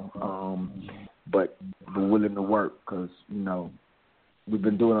all, but we're willing to work because, we've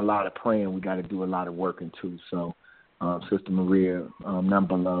been doing a lot of praying. We got to do a lot of working too. So, Sister Maria, nothing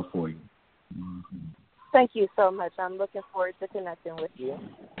but love for you. Thank you so much. I'm looking forward to connecting with you.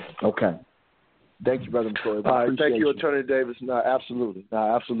 Okay. Thank you, Brother McCoy. All right, thank you, Attorney Davis. No, absolutely.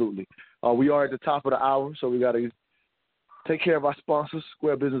 We are at the top of the hour, so we got to take care of our sponsors,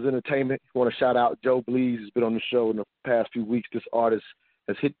 Square Business Entertainment. I want to shout out Joe Blees, who's been on the show in the past few weeks. This artist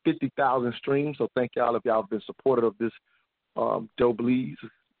has hit 50,000 streams, so thank y'all if y'all have been supportive of this Joe Blees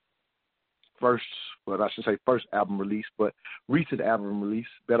first album release, but recent album release,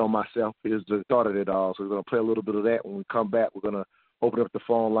 Bet on Myself, is the start of it all. So we're going to play a little bit of that. When we come back, we're going to open up the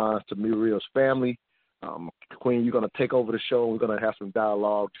phone lines to Muriel's family. Queen, you're going to take over the show, and we're going to have some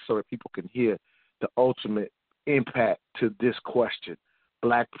dialogue so that people can hear the ultimate impact to this question.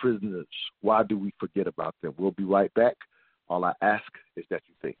 Black prisoners, why do we forget about them? We'll be right back. All I ask is that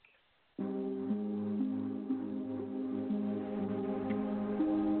you think.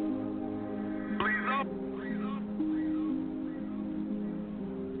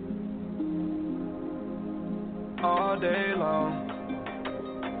 All day long,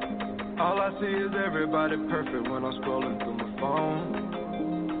 all I see is everybody perfect when I'm scrolling through my phone.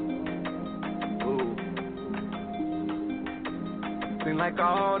 Ooh. Seem like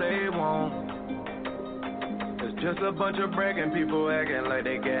all they want is just a bunch of bragging people acting like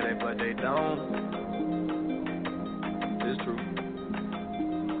they get it, but they don't. It's true.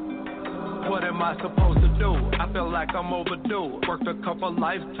 What am I supposed to do? I feel like I'm overdue. Worked a couple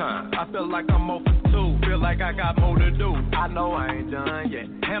lifetimes. I feel like I'm over two. Feel like I got more to do. I know I ain't done yet.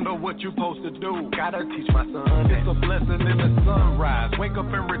 Handle what you supposed to do. Gotta teach my son that. It's a blessing in the sunrise. Wake up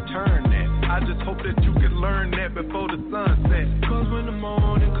and return that. I just hope that you can learn that before the sun sets. Cause when the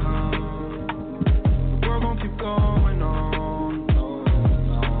morning comes, the world gon' keep going on.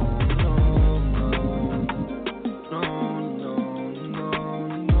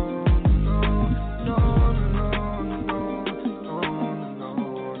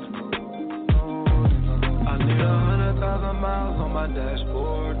 My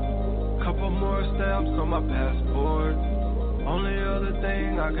dashboard, couple more stamps on my passport. Only other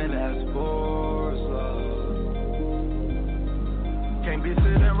thing I can ask for is love. Can't be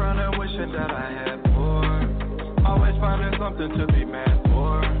sitting around and wishing that I had more. Always finding something to be mad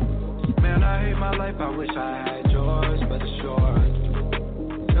for. Man, I hate my life, I wish I had yours, but it's yours.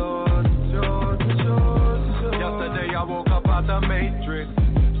 Yours. Yesterday I woke up out the matrix,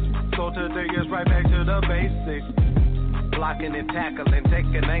 so today is right back to the basics. Blocking and tackling,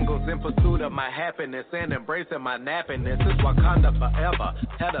 taking angles in pursuit of my happiness and embracing my nappiness. It's Wakanda forever,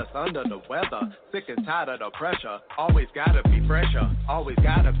 had us under the weather. Sick and tired of the pressure, always gotta be fresher, always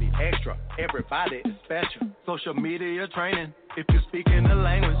gotta be extra. Everybody is special. Social media training, if you speak in the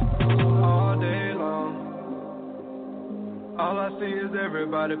language. All day long, all I see is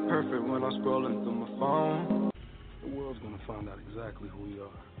everybody perfect when I'm scrolling through my phone. The world's gonna find out exactly who we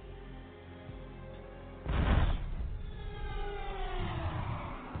are.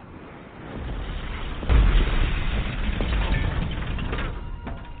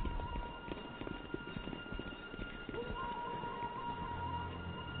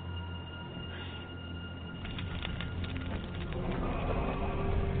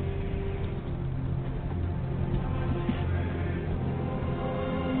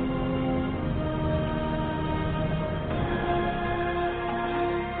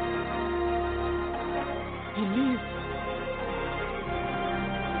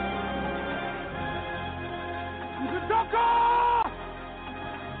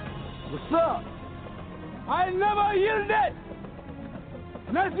 What's up? I never yielded.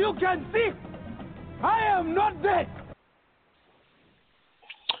 And as you can see, I am not dead.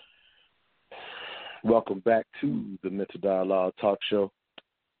 Welcome back to the Mental Dialogue Talk Show.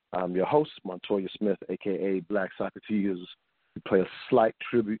 I'm your host, Montoya Smith, a.k.a. Black Socrates. We play a slight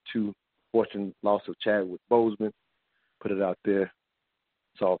tribute to fortunate loss of Chadwick Boseman. Put it out there.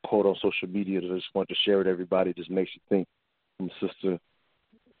 It's all quote on social media. I just want to share with everybody. Just makes you think. From sister,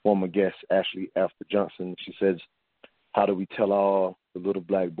 former guest, Ashley Alfred Johnson. She says, how do we tell all the little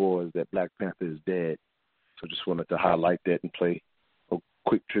black boys that Black Panther is dead? So just wanted to highlight that and play a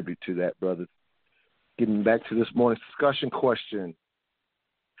quick tribute to that, brother. Getting back to this morning's discussion question.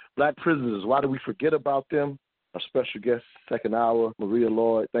 Black prisoners, why do we forget about them? our special guest, second hour, Maria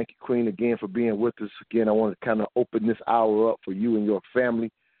Lloyd. Thank you, Queen, again for being with us. Again, I want to kind of open this hour up for you and your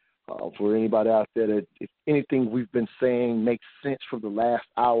family. For anybody out there that if anything we've been saying makes sense from the last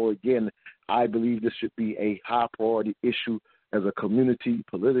hour, again, I believe this should be a high priority issue as a community,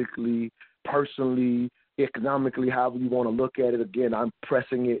 politically, personally, economically, however you want to look at it. Again, I'm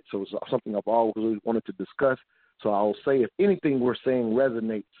pressing it, so it's something I've always really wanted to discuss. So I'll say if anything we're saying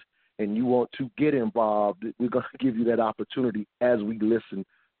resonates and you want to get involved, we're going to give you that opportunity as we listen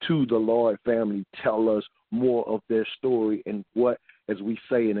to the Lloyd family tell us more of their story and what, as we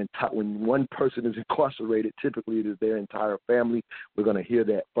say, when one person is incarcerated, typically it is their entire family. We're going to hear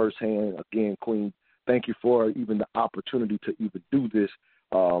that firsthand. Again, Queen, thank you for even the opportunity to even do this.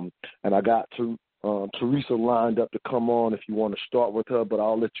 And I got Teresa lined up to come on if you want to start with her, but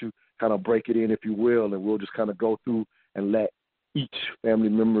I'll let you kind of break it in, if you will, and we'll just kind of go through and let each family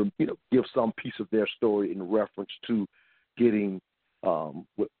member, give some piece of their story in reference to getting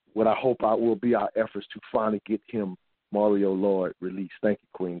what I hope will be our efforts to finally get him, Mario Lloyd, released. Thank you,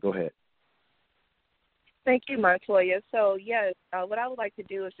 Queen. Go ahead. Thank you, Montoya. So, yes, what I would like to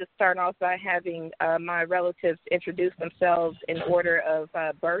do is just start off by having my relatives introduce themselves in order of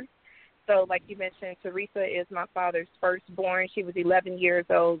birth. So, like you mentioned, Teresa is my father's firstborn. She was 11 years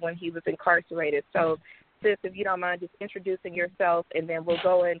old when he was incarcerated. So, sis, if you don't mind just introducing yourself, and then we'll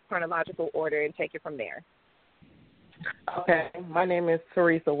go in chronological order and take it from there. Okay, my name is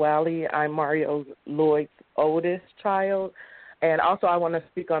Teresa Wiley. I'm Mario Lloyd's oldest child. And also I want to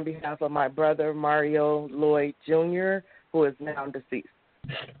speak on behalf of my brother, Mario Lloyd Jr., who is now deceased.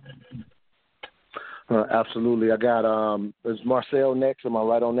 Absolutely. I got, is Marcel next? Am I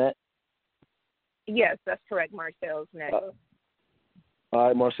right on that? Yes, that's correct. Marcel's next. All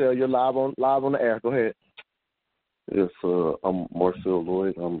right, Marcel, you're live on the air. Go ahead. Yes, I'm Marcel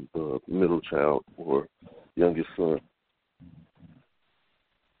Lloyd. I'm the middle child or youngest son.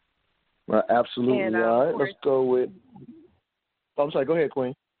 Absolutely. And, all right, let's go with. I'm sorry. Go ahead,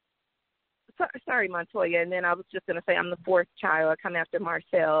 Queen. Sorry, Montoya. And then I was just going to say I'm the fourth child. I come after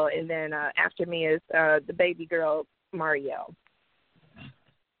Marcel, and then after me is the baby girl, Marielle.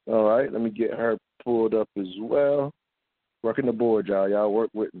 All right, let me get her pulled up as well. Working the board, y'all. Y'all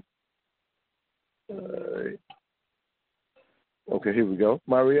work with me. All right. Okay, here we go.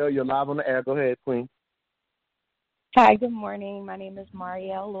 Marielle, you're live on the air. Go ahead, Queen. Hi, good morning. My name is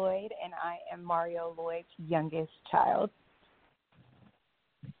Marielle Lloyd, and I am Mario Lloyd's youngest child.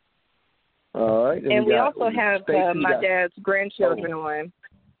 All right. And we also have my dad's grandchildren on.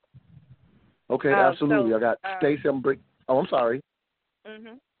 Okay, absolutely. So, I got Stacy. I'm sorry.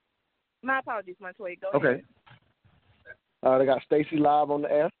 Mm-hmm. My apologies, Montoya. Go ahead. Okay. I got Stacy live on the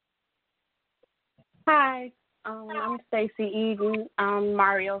air. Hi, I'm Stacy Eden. I'm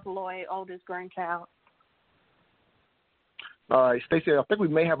Mario Lloyd's oldest grandchild. All right, Stacey, I think we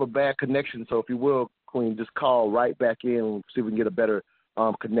may have a bad connection, so if you will, Queen, just call right back in and see if we can get a better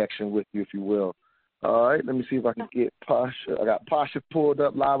connection with you, if you will. All right, let me see if I can get Pasha. I got Pasha pulled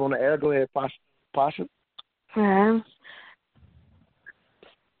up live on the air. Go ahead, Pasha. Pasha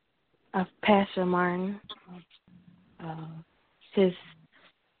Martin. His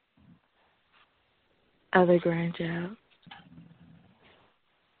other grandchild.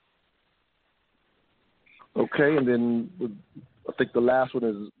 Okay, and then I think the last one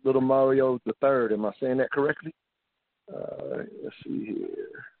is Little Mario the third. Am I saying that correctly? All right, let's see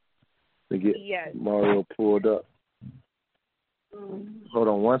here. Let me get Mario pulled up. Hold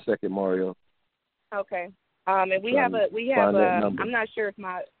on one second, Mario. Okay. And we have I'm not sure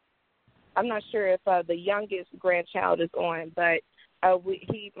if the youngest grandchild is on, but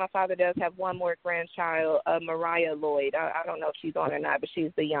my father does have one more grandchild, Mariah Lloyd. I don't know if she's on or not, but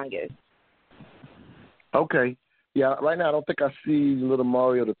she's the youngest. Okay. Yeah, right now I don't think I see Little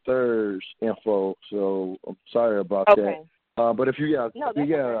Mario the third's info, so I'm sorry about that. But if you,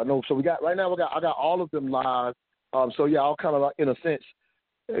 okay. I know. So we got right now. I got all of them live. So yeah, I'll kind of like, in a sense,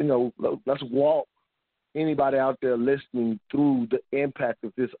 let's walk anybody out there listening through the impact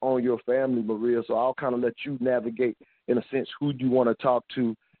of this on your family, Maria. So I'll kind of let you navigate, in a sense, who do you want to talk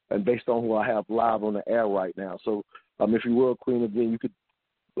to, and based on who I have live on the air right now. So if you will, Queen, again, you could,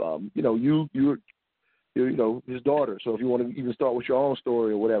 you're his daughter. So if you want to even start with your own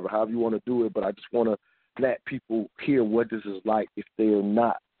story or whatever, however you want to do it, but I just want to let people hear what this is like if they're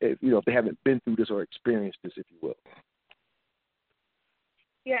not, if they haven't been through this or experienced this, if you will.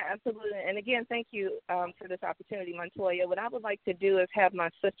 Yeah, absolutely. And again, thank you for this opportunity, Montoya. What I would like to do is have my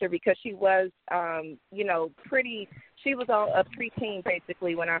sister, because she was, she was a preteen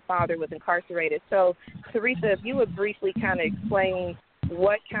basically when our father was incarcerated. So, Teresa, if you would briefly kind of explain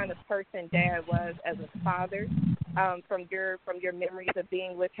what kind of person Dad was as a father, from your memories of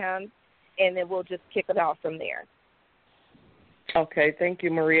being with him, and then we'll just kick it off from there. Okay, thank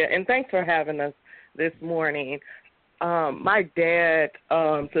you, Maria, and thanks for having us this morning. My dad,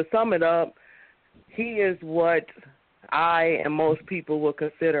 to sum it up, he is what I and most people would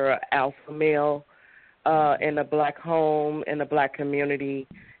consider an alpha male in the black home, in the black community.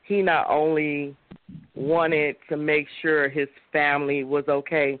 He not only wanted to make sure his family was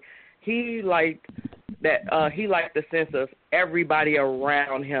okay, he liked that. He liked the sense of everybody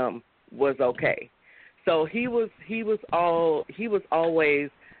around him was okay. So he was always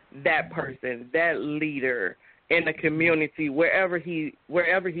that person, that leader in the community, wherever he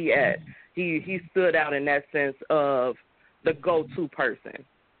at. He stood out in that sense of the go-to person.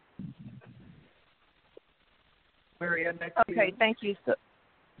 Maria, next to you. Thank you.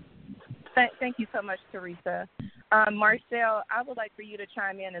 Thank you so much, Teresa. Marcel, I would like for you to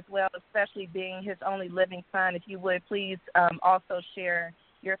chime in as well, especially being his only living son. If you would, please also share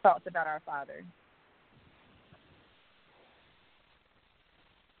your thoughts about our father.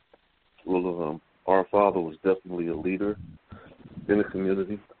 Well, our father was definitely a leader in the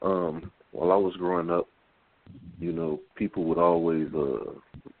community. While I was growing up, people would always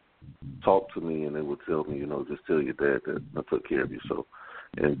talk to me and they would tell me, just tell your dad that I took care of you. So,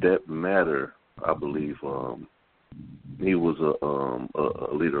 in that matter, I believe he was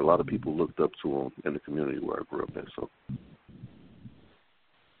a leader. A lot of people looked up to him in the community where I grew up in. So.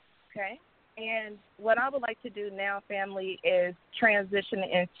 Okay. And what I would like to do now, family, is transition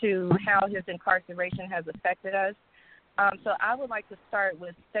into how his incarceration has affected us. So I would like to start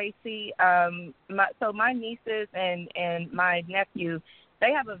with Stacy. My nieces and my nephew,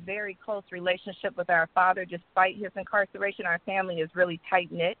 they have a very close relationship with our father. Despite his incarceration, our family is really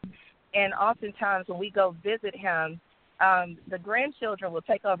tight-knit. And oftentimes when we go visit him, the grandchildren will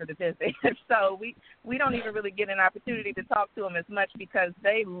take over the visit. So we don't even really get an opportunity to talk to them as much because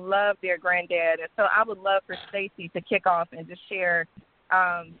they love their granddad. And so I would love for Stacy to kick off and just share.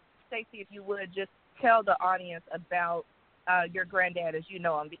 Stacy, if you would, just tell the audience about your granddad as you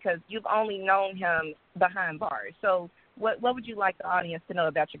know him, because you've only known him behind bars. So what would you like the audience to know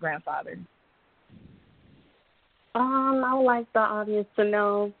about your grandfather? I would like the audience to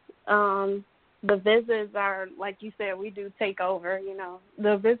know the visits are, like you said, we do take over,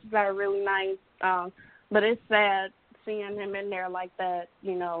 The visits are really nice, but it's sad seeing him in there like that,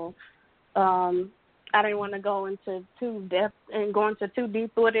 I didn't want to go into too deep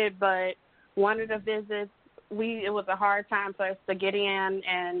with it, but one of the visits, it was a hard time for us to get in,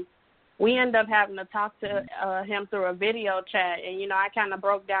 and we ended up having to talk to him through a video chat, and, I kind of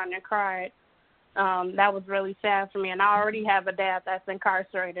broke down and cried. That was really sad for me, and I already have a dad that's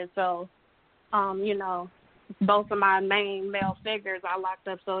incarcerated, so, both of my main male figures are locked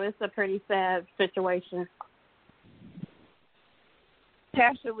up, so it's a pretty sad situation.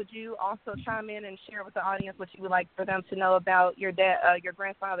 Tasha, would you also chime in and share with the audience what you would like for them to know about your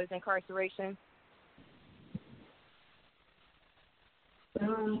grandfather's incarceration?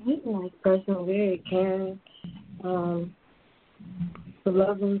 He's a nice person, very caring, a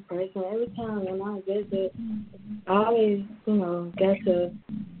loving person. Every time when I visit, I always, get to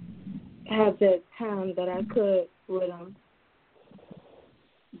have that time that I could with him.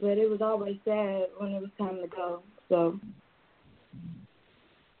 But it was always sad when it was time to go. So.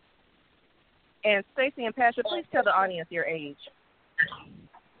 And Stacey and Pasha, please tell the audience your age.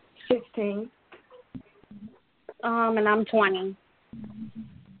 16. And I'm 20.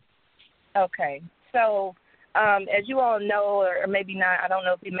 Okay. So, as you all know, or maybe not, I don't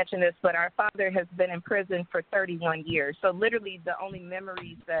know if you mentioned this, but our father has been in prison for 31 years. So literally the only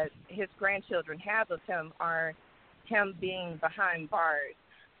memories that his grandchildren have of him are him being behind bars.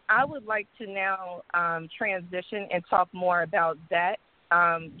 I would like to now transition and talk more about that,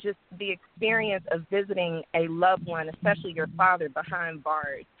 just the experience of visiting a loved one, especially your father, behind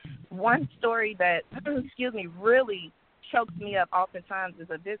bars. One story that, really chokes me up oftentimes is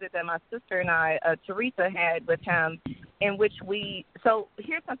a visit that my sister and I, Teresa, had with him, in which so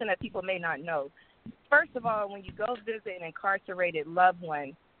here's something that people may not know. First of all, when you go visit an incarcerated loved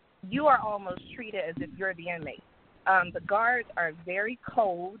one, you are almost treated as if you're the inmate. The guards are very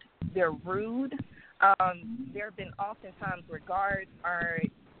cold. They're rude. There have been oftentimes where guards are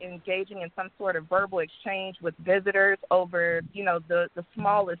engaging in some sort of verbal exchange with visitors over, the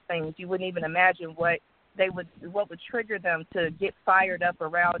smallest things. You wouldn't even imagine what would trigger them to get fired up or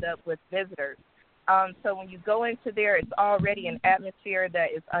riled up with visitors. So when you go into there, it's already an atmosphere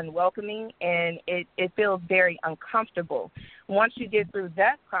that is unwelcoming, and it feels very uncomfortable. Once you get through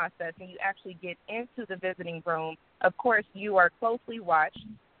that process and you actually get into the visiting room, of course, you are closely watched.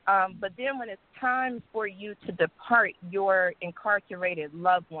 But then when it's time for you to depart your incarcerated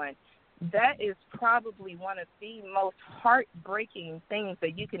loved one, that is probably one of the most heartbreaking things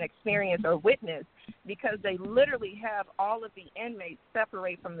that you can experience or witness, because they literally have all of the inmates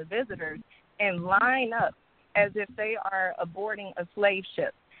separate from the visitors and line up as if they are aborting a slave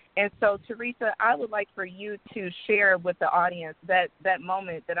ship. And so, Teresa, I would like for you to share with the audience that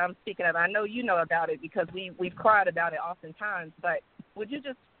moment that I'm speaking of. I know you know about it because we've cried about it oftentimes, but would you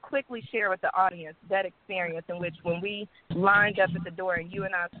just quickly share with the audience that experience in which when we lined up at the door and you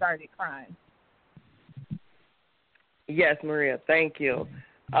and I started crying? Yes, Maria, thank you.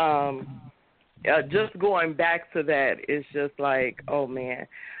 Just going back to that, it's just like, oh man,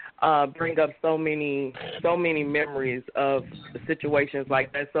 bring up so many memories of situations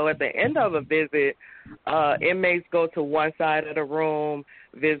like that. So at the end of a visit, inmates go to one side of the room,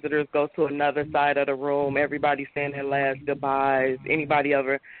 visitors go to another side of the room. Everybody saying their last goodbyes. Anybody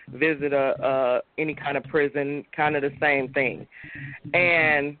ever visit any kind of prison, kind of the same thing.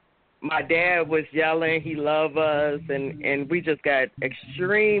 And my dad was yelling, he loved us, and we just got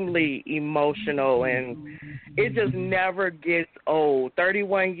extremely emotional, and it just never gets old.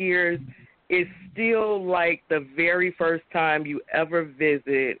 31 years is still like the very first time you ever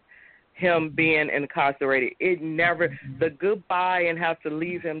visit him being incarcerated. It never, the goodbye and have to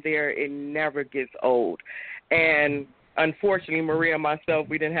leave him there, it never gets old. And unfortunately, Maria and myself,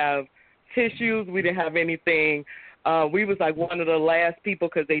 we didn't have tissues, we didn't have anything. We was like one of the last people,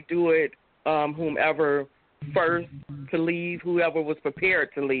 because they do it whomever first to leave, whoever was prepared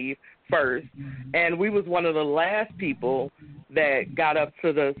to leave first. And we was one of the last people that got up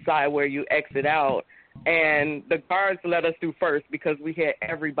to the side where you exit out. And the guards let us do first because we had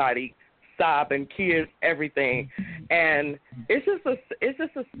everybody sobbing, kids, everything. And it's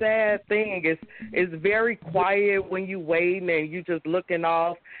just a sad thing. It's very quiet when you waiting and you just looking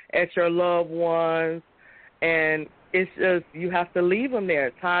off at your loved ones. And it's just, you have to leave them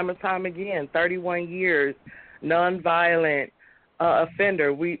there time and time again. 31 years, nonviolent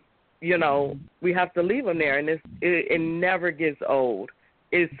offender. We have to leave them there, and it never gets old.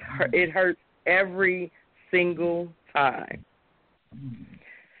 It hurts every single time.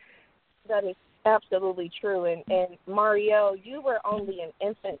 That is absolutely true. And Mario, you were only an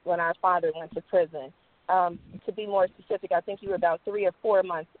infant when our father went to prison. To be more specific, I think you were about 3 or 4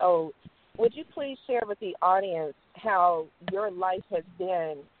 months old. Would you please share with the audience how your life has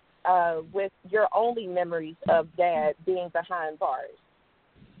been with your only memories of Dad being behind bars?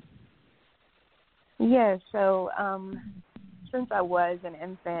 Yeah, so since I was an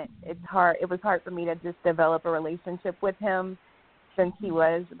infant, it was hard for me to just develop a relationship with him since he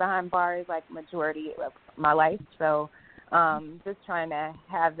was behind bars like majority of my life. So just trying to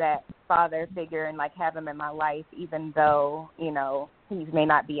have that father figure and like have him in my life, even though, he may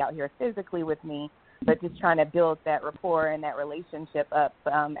not be out here physically with me, but just trying to build that rapport and that relationship up.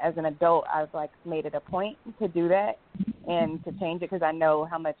 As an adult, I've like made it a point to do that and to change it, because I know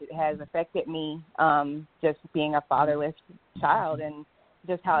how much it has affected me, just being a fatherless child, and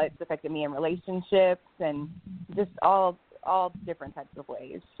just how it's affected me in relationships and just all different types of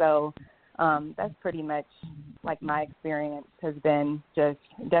ways. So that's pretty much like my experience has been just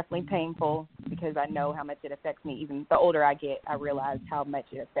definitely painful, because I know how much it affects me. Even the older I get, I realize how much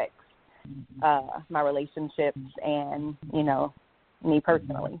it affects my relationships and, me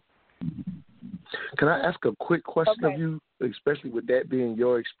personally. Can I ask a quick question of you, especially with that being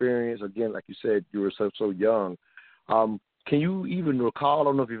your experience? Again, like you said, you were so young. Can you even recall, I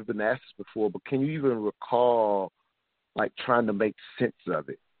don't know if you've been asked this before, but can you even recall, like, trying to make sense of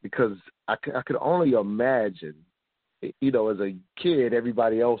it? Because I could only imagine, as a kid,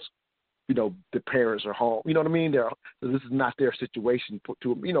 everybody else, the parents are home. You know what I mean? This is not their situation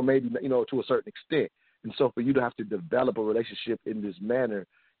to, maybe, to a certain extent. And so for you to have to develop a relationship in this manner,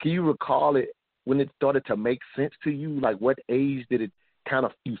 can you recall it when it started to make sense to you? Like, what age did it kind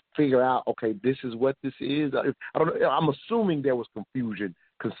of, you figure out, okay, this is what this is? I don't know. I'm assuming there was confusion,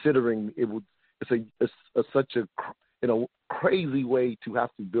 considering it's such a, crazy way to have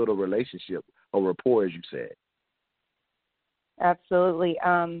to build a relationship or rapport, as you said. Absolutely.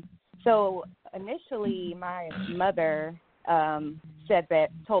 So initially, my mother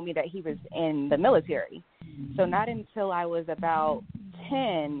told me that he was in the military. So not until I was about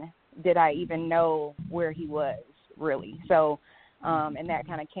 10 did I even know where he was, really. So, and that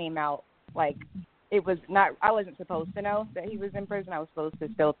kind of came out like it was not. I wasn't supposed to know that he was in prison. I was supposed to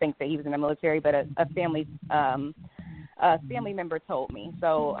still think that he was in the military, but a family member told me.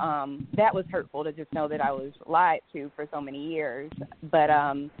 So that was hurtful to just know that I was lied to for so many years. But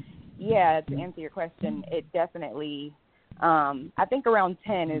yeah, to answer your question, it definitely. I think around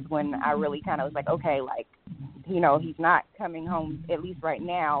 10 is when I really kind of was like, okay, like, you know, he's not coming home at least right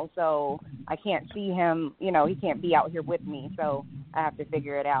now, so I can't see him. You know, he can't be out here with me, so I have to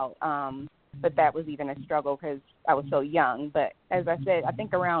figure it out. But that was even a struggle because I was so young. But as I said, I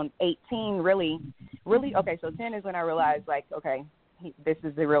think around 18, really, okay, so 10 is when I realized, like, okay, this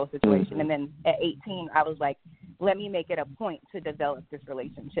is the real situation. And then at 18, I was like, let me make it a point to develop this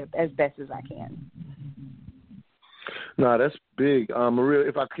relationship as best as I can. No, that's big. Maria,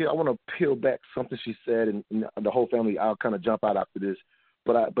 if I could, I want to peel back something she said, and the whole family, I'll kind of jump out after this.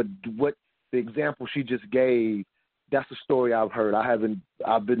 But what the example she just gave, that's a story I've heard. I've had an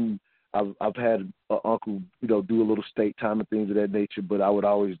uncle, you know, do a little state time and things of that nature, but I would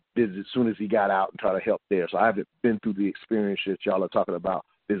always visit as soon as he got out and try to help there. So I haven't been through the experience that y'all are talking about,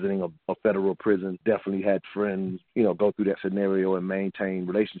 visiting a federal prison. Definitely had friends, you know, go through that scenario and maintain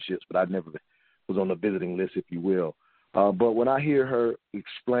relationships, but I never was on the visiting list, if you will. But when I hear her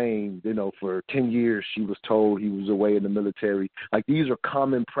explain, you know, for 10 years she was told he was away in the military, like these are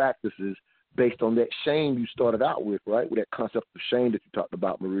common practices based on that shame you started out with, right, with that concept of shame that you talked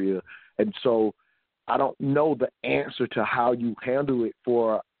about, Maria. And so I don't know the answer to how you handle it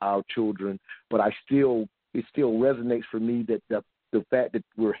for our children, but it still resonates for me that the fact that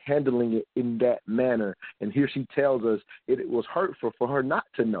we're handling it in that manner. And here she tells us it was hurtful for her not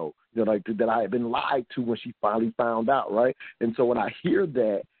to know, you know, like that I had been lied to when she finally found out, right? And so when I hear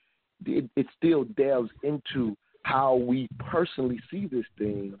that, it still delves into how we personally see this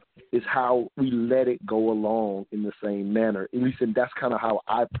thing, is how we let it go along in the same manner. At least, and that's kind of how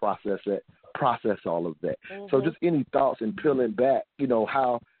I process all of that. Mm-hmm. So just any thoughts in peeling back, you know,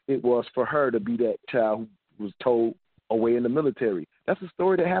 how it was for her to be that child who was told away in the military. That's a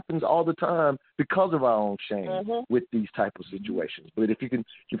story that happens all the time because of our own shame with these type of situations. But if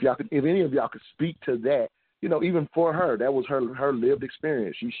any of y'all could speak to that, you know, even for her, that was her lived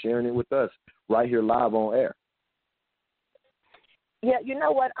experience. She's sharing it with us right here live on air. Yeah, you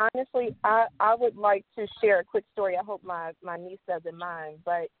know what? Honestly, I would like to share a quick story. I hope my niece doesn't mind,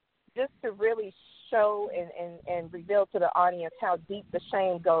 but just to really show and reveal to the audience how deep the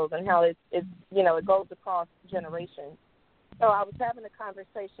shame goes and how it it goes across generations. So I was having a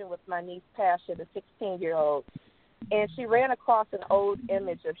conversation with my niece Pasha, the 16-year-old, and she ran across an old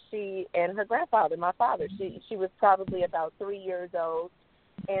image of she and her grandfather, my father. She was probably about 3 years old,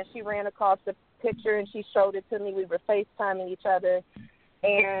 and she ran across the picture and she showed it to me. We were FaceTiming each other,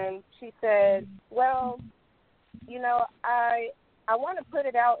 and she said, well, you know, I want to put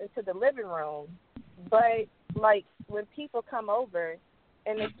it out into the living room, but, like, when people come over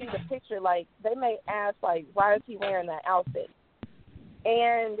and they see the picture, like, they may ask, like, why is he wearing that outfit?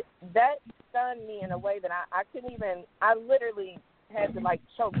 And that stunned me in a way that I couldn't even, I literally had to, like,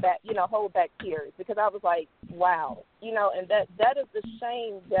 choke back, you know, hold back tears, because I was like, wow. You know, and that is the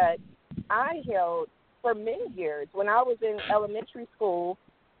shame that I held for many years. When I was in elementary school,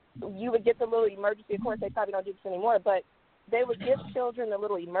 you would get the little emergency, of course, they probably don't do this anymore, but they would give children a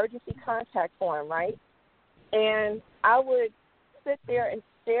little emergency contact form, right? And I would sit there and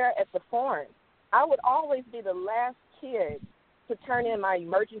stare at the form. I would always be the last kid to turn in my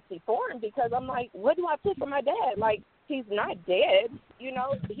emergency form, because I'm like, what do I put for my dad? Like, he's not dead, you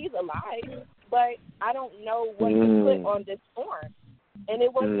know, he's alive, but I don't know what to put on this form. And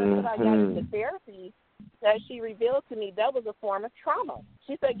it wasn't until I got into therapy that she revealed to me that was a form of trauma.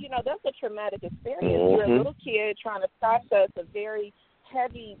 She said, you know, that's a traumatic experience. You're a little kid trying to process a very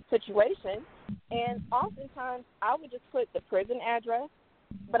heavy situation, and oftentimes I would just put the prison address,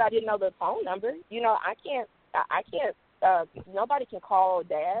 but I didn't know the phone number. You know, I can't, nobody can call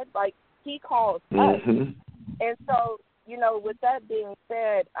Dad. Like, he calls us. And so, you know, with that being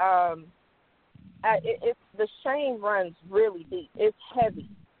said, it's the shame runs really deep. It's heavy.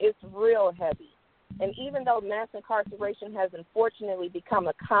 It's real heavy. And even though mass incarceration has unfortunately become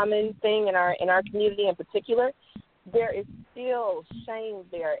a common thing in our community in particular, there is still shame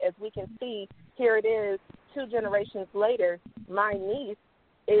there. As we can see, here it is 2 generations later, my niece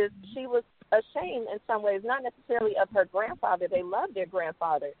she was ashamed in some ways, not necessarily of her grandfather. They loved their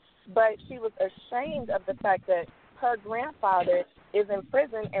grandfather, but she was ashamed of the fact that her grandfather is in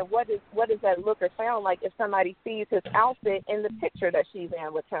prison, and what does that look or sound like if somebody sees his outfit in the picture that she's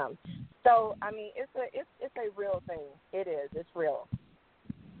in with him? So, I mean, it's a real thing. It is. It's real.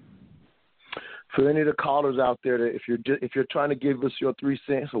 For any of the callers out there, that if you're trying to give us your 3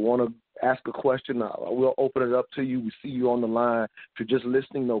 cents or want to ask a question, we'll open it up to you. We see you on the line. If you're just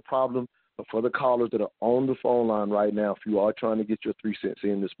listening, no problem. But for the callers that are on the phone line right now, if you are trying to get your 3 cents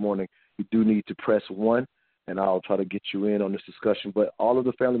in this morning, you do need to press 1, and I'll try to get you in on this discussion. But all of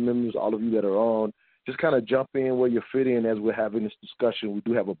the family members, all of you that are on, just kind of jump in where you fit in as we're having this discussion. We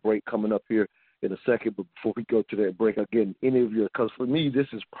do have a break coming up here in a second, but before we go to that break, again, any of you, because for me, this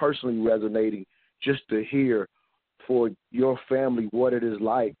is personally resonating just to hear for your family what it is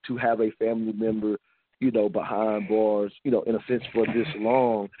like to have a family member, behind bars, in a sense for this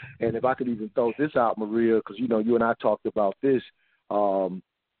long. And if I could even throw this out, Maria, because, you and I talked about this, like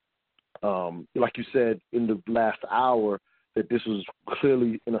you said in the last hour, that this was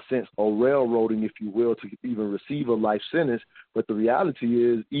clearly, in a sense, a railroading, if you will, to even receive a life sentence. But the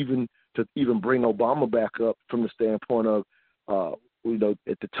reality is, even to bring Obama back up from the standpoint of,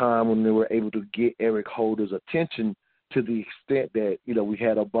 at the time when they were able to get Eric Holder's attention to the extent that, we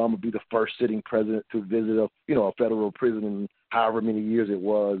had Obama be the first sitting president to visit a federal prison in however many years it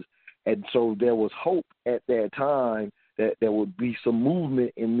was. And so there was hope at that time that there would be some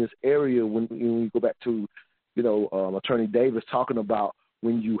movement in this area when we go back to, Attorney Davis talking about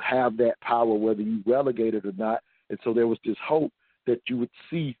when you have that power, whether you relegate it or not. And so there was this hope that you would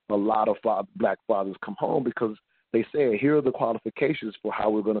see a lot of black fathers come home, because they said, here are the qualifications for how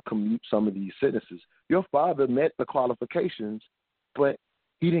we're going to commute some of these sentences. Your father met the qualifications, but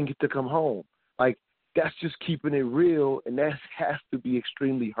he didn't get to come home. Like, that's just keeping it real, and that has to be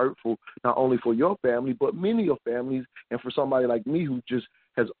extremely hurtful, not only for your family, but many of families, and for somebody like me who just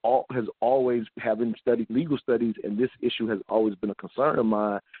has always, having studied legal studies, and this issue has always been a concern of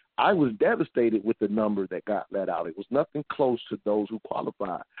mine. I was devastated with the number that got let out. It was nothing close to those who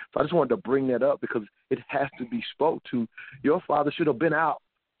qualified. So I just wanted to bring that up because it has to be spoke to. Your father should have been out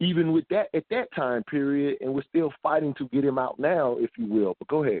even with that at that time period, and we're still fighting to get him out now, if you will. But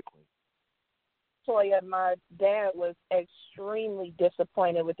go ahead, Queen. Toya, my dad was extremely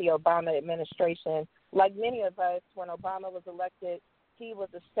disappointed with the Obama administration. Like many of us, when Obama was elected, he was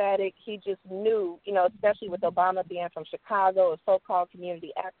ecstatic. He just knew, especially with Obama being from Chicago, a so-called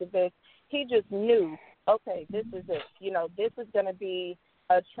community activist, he just knew, okay, this is it. This is going to be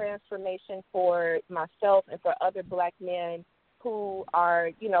a transformation for myself and for other black men who are,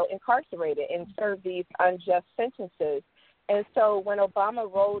 incarcerated and serve these unjust sentences. And so when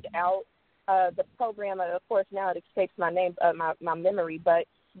Obama rolled out the program, of course, now it escapes my name, my memory, but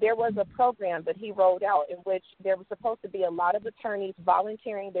there was a program that he rolled out in which there was supposed to be a lot of attorneys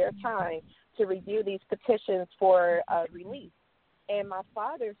volunteering their time to review these petitions for release. And my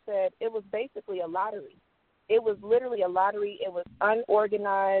father said it was basically a lottery. It was literally a lottery. It was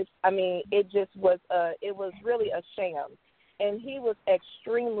unorganized. I mean, it was really a sham. And he was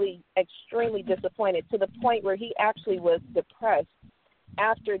extremely, extremely disappointed, to the point where he actually was depressed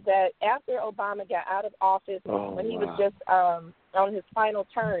after Obama got out of office, when he was just on his final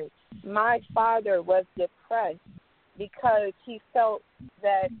term. My father was depressed because he felt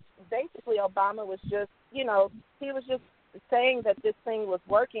that basically Obama was just, he was just saying that this thing was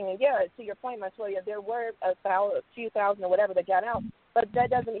working. And yeah, to your point, Montoya, there were a few thousand or whatever that got out, but that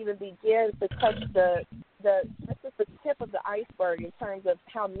doesn't even begin to touch that's just the tip of the iceberg in terms of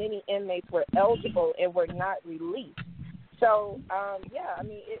how many inmates were eligible and were not released. So,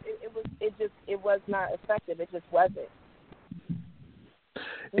 it was not effective. It just wasn't.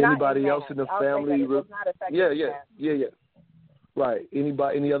 Anybody else in the family? It was not effective. Yeah. Right.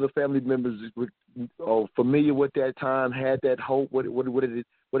 Any other family members familiar with that time, had that hope? What did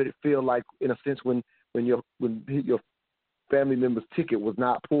it feel like, in a sense, when your family member's ticket was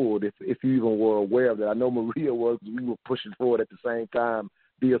not pulled? If you even were aware of that, I know Maria was. We were pushing forward at the same time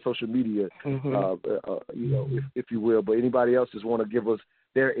via social media, if you will. But anybody else just want to give us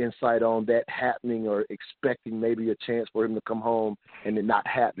their insight on that happening, or expecting maybe a chance for him to come home and it not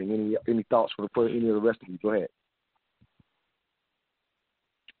happening? Any thoughts for any of the rest of you? Go ahead.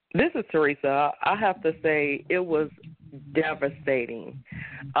 This is Teresa. I have to say it was devastating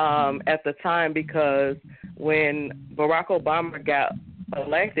at the time, because when Barack Obama got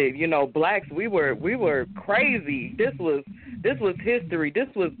elected, blacks, we were crazy. This was history. This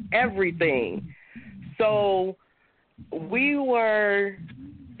was everything. So we were,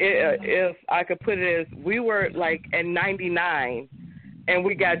 if I could put it as, we were like at 99 and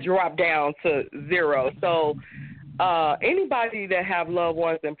we got dropped down to 0. So anybody that have loved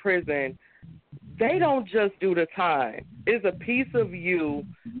ones in prison, they don't just do the time. It's a piece of you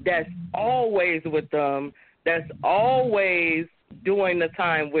that's always with them, that's always doing the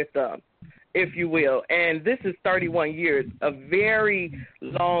time with them, if you will. And this is 31 years, a very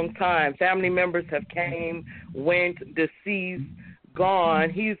long time. Family members have came, went, deceased,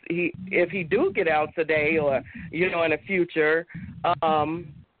 gone. If he do get out today or in the future,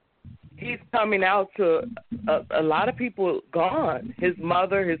 he's coming out to a lot of people gone. His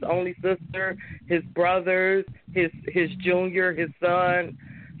mother, his only sister, his brothers, his junior, his son.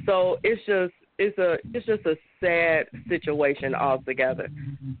 So it's just a sad situation altogether.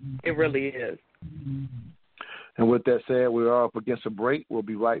 It really is. And with that said, we are up against a break. We'll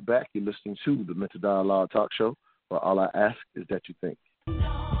be right back. You're listening to the Mental Dialogue Talk Show, where all I ask is that you think.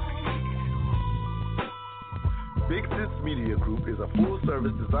 Big Sis Media Group is a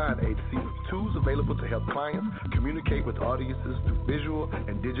full-service design agency with tools available to help clients communicate with audiences through visual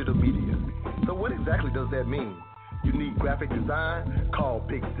and digital media. So what exactly does that mean? You need graphic design? Call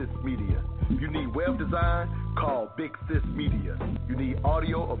Big Sis Media. You need web design? Call Big Sis Media. You need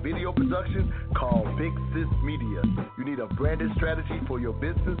audio or video production? Call Big Sis Media. You need a branded strategy for your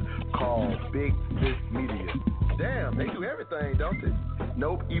business? Call Big Sis Media. Damn, they do everything, don't they?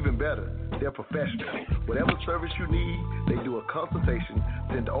 Nope, even better. They're professional. Whatever service you need, they do a consultation,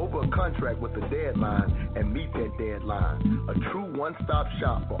 send over a contract with a deadline, and meet that deadline. A true one-stop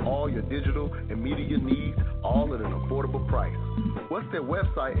shop for all your digital and media needs, all at an affordable price. What's their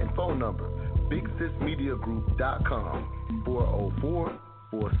website and phone number? BigSisMediaGroup.com,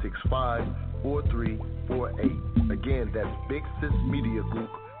 404-465-4348. Again, that's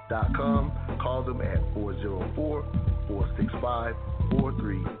BigSisMediaGroup.com. Call them at 404-465-4348.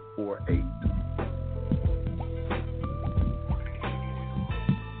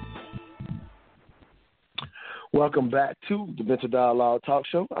 Welcome back to the Mental Dialogue Talk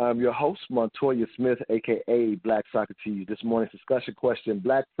Show. I'm your host, Montoya Smith, a.k.a. Black Socrates. This morning's discussion question,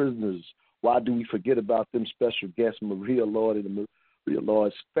 Black prisoners, why do we forget about them? Special guests, Maria Lord and the Maria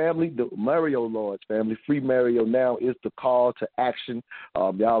Lord's family, the Mario Lord's family. Free Mario now is the call to action.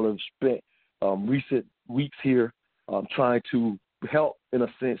 Y'all have spent recent weeks here trying to help, in a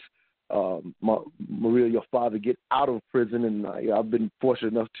sense, Maria, your father, get out of prison. And I've been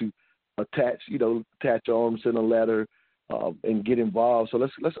fortunate enough to attach arms, send a letter, and get involved. So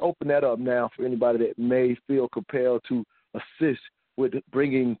let's open that up now for anybody that may feel compelled to assist with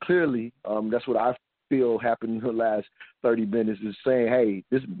bringing clearly. That's what I feel happened in the last 30 minutes, is saying, hey,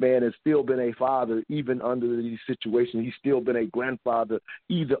 this man has still been a father even under these situations. He's still been a grandfather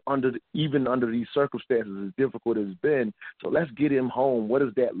even under these circumstances, as difficult as it's been. So let's get him home. What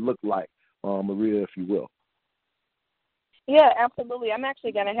does that look like, Maria, if you will? Yeah, absolutely. I'm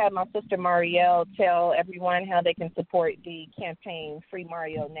actually going to have my sister Marielle tell everyone how they can support the campaign,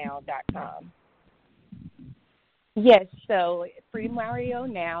 freemarionow.com. Yes, so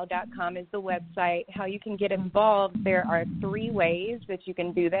freemarionow.com is the website. How you can get involved, there are 3 ways that you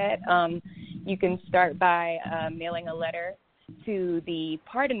can do that. You can start by mailing a letter to the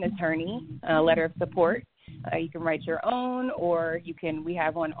pardon attorney, a letter of support. You can write your own, or we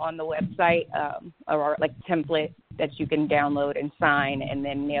have one on the website, or like template that you can download and sign and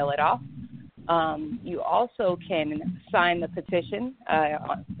then mail it off. You also can sign the petition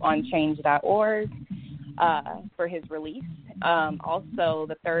on change.org for his release. Also,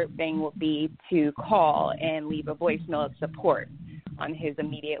 the third thing will be to call and leave a voicemail of support on his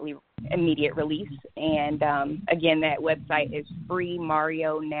immediate release. And again, that website is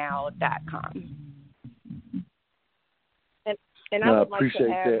freemarionow.com. And I would like to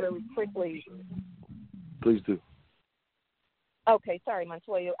add really quickly. Please do. Okay, sorry,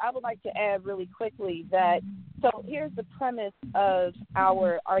 Montoya. I would like to add really quickly that, so here's the premise of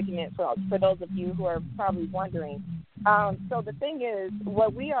our argument for those of you who are probably wondering. So the thing is,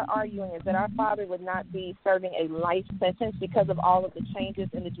 what we are arguing is that our father would not be serving a life sentence because of all of the changes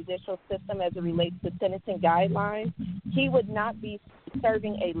in the judicial system as it relates to sentencing guidelines. He would not be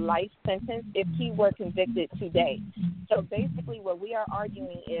serving a life sentence if he were convicted today. So basically what we are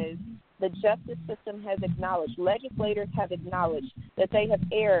arguing is the justice system has acknowledged, legislators have acknowledged that they have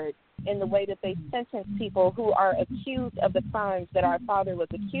erred in the way that they sentence people who are accused of the crimes that our father was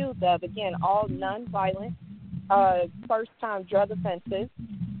accused of. Again, all nonviolent, first-time drug offenses.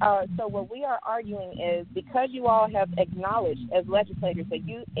 So what we are arguing is because you all have acknowledged as legislators that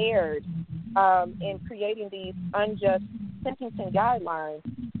you erred in creating these unjust sentencing guidelines,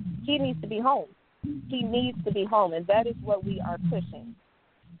 he needs to be home. He needs to be home, and that is what we are pushing.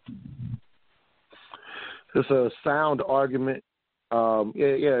 It's a sound argument.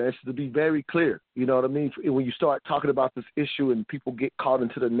 It's to be very clear. You know what I mean? When you start talking about this issue and people get caught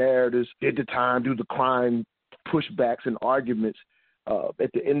into the narratives, did the time, do the crime, pushbacks and arguments,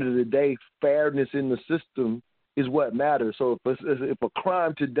 at the end of the day, fairness in the system is what matters. So if a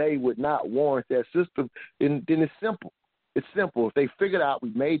crime today would not warrant that system, then it's simple. It's simple. If they figured out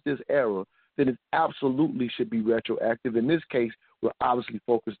we made this error, then it absolutely should be retroactive. In this case, we're obviously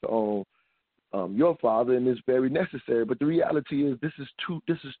focused on your father, and it's very necessary. But the reality is this is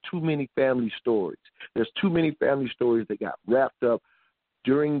too many family stories. There's too many family stories that got wrapped up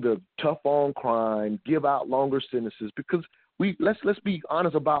during the tough on crime, give out longer sentences, because let's be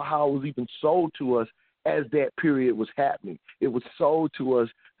honest about how it was even sold to us as that period was happening. It was sold to us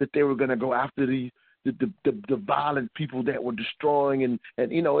that they were going to go after the violent people that were destroying and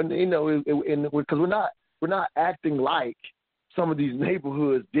because we're not acting like some of these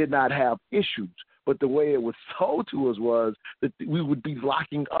neighborhoods did not have issues, but the way it was sold to us was that we would be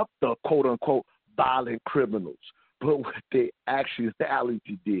locking up the quote unquote violent criminals. But what they actually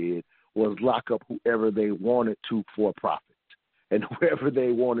did was lock up whoever they wanted to for profit. And whoever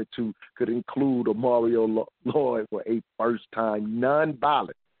they wanted to could include a Mario Lloyd for a first-time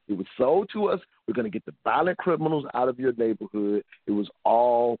non-violent. It was sold to us, we're going to get the violent criminals out of your neighborhood. It was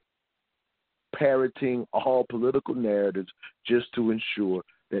all parroting all political narratives just to ensure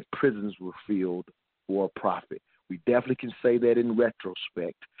that prisons were filled for profit. We definitely can say that in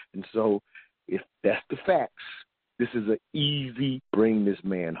retrospect. And so if that's the facts, this is an easy bring this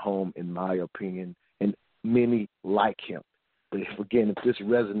man home, in my opinion, and many like him. But if this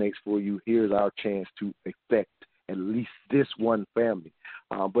resonates for you, here's our chance to affect at least this one family.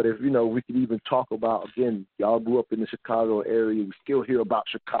 But if, we could even talk about, again, y'all grew up in the Chicago area. We still hear about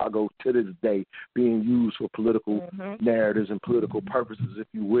Chicago to this day being used for political narratives and political purposes, if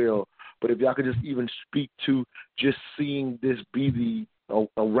you will. But if y'all could just even speak to just seeing this be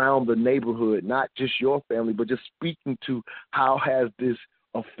around the neighborhood, not just your family, but just speaking to how has this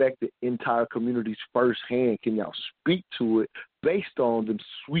affected entire communities firsthand. Can y'all speak to it based on them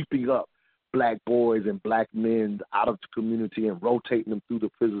sweeping up black boys and black men out of the community and rotating them through the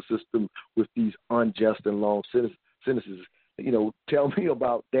prison system with these unjust and long sentences? Tell me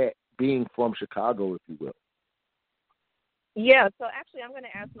about that, being from Chicago, if you will. Yeah, so actually I'm going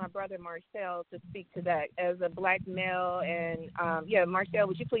to ask my brother Marcel to speak to that as a black male. And, Marcel,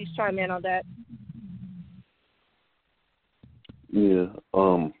 would you please chime in on that? Yeah,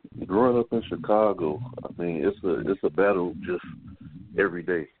 growing up in Chicago, I mean, it's a battle just every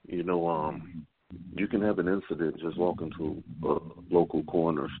day. You can have an incident just walking to a local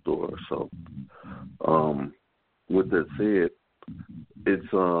corner store. So, with that said,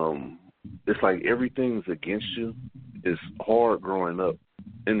 it's like everything's against you. It's hard growing up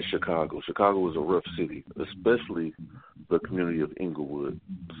in Chicago. Chicago is a rough city, especially the community of Inglewood,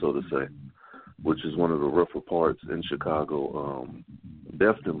 so to say, which is one of the rougher parts in Chicago.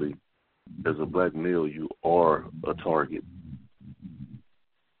 Definitely, as a black male, you are a target.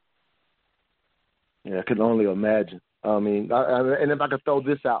 Yeah, I can only imagine. I mean, and if I could throw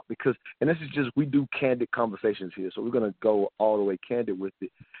this out, and this is just, we do candid conversations here, so we're going to go all the way candid with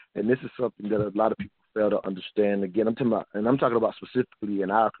it. And this is something that a lot of people fail to understand. Again, I'm talking about specifically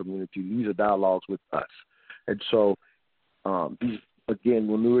in our community. These are dialogues with us. And so, again,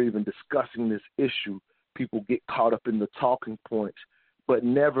 when we were even discussing this issue, people get caught up in the talking points, but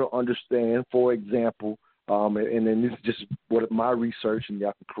never understand, for example, and then this is just what my research, and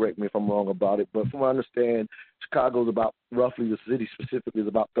y'all can correct me if I'm wrong about it, but from what I understand, Chicago is about, roughly the city specifically, is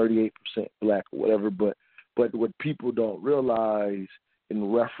about 38% black or whatever, but what people don't realize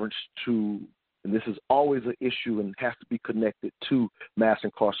in reference to, and this is always an issue and has to be connected to mass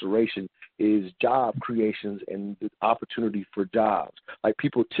incarceration, is job creations and the opportunity for jobs. Like,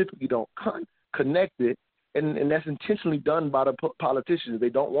 people typically don't connect it, and that's intentionally done by the politicians. They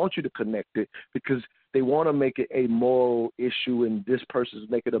don't want you to connect it because they want to make it a moral issue and this person's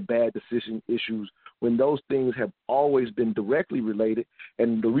making a bad decision issues, when those things have always been directly related.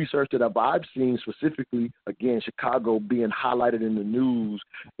 And the research that I've seen specifically, again, Chicago being highlighted in the news,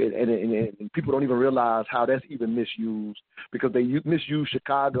 and people don't even realize how that's even misused, because they misuse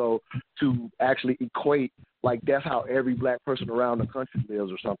Chicago to actually equate like that's how every black person around the country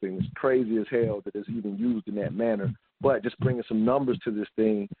lives or something. It's crazy as hell that it's even used in that manner. But just bringing some numbers to this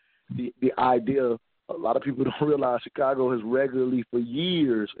thing, the idea, a lot of people don't realize Chicago has regularly for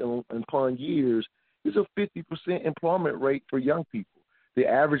years and upon years, there's a 50% employment rate for young people. The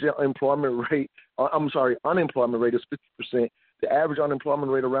average unemployment rate is 50%. The average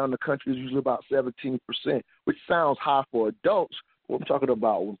unemployment rate around the country is usually about 17%, which sounds high for adults. What I'm talking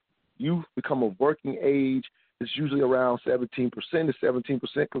about, when youth become of working age, it's usually around 17% to 17%,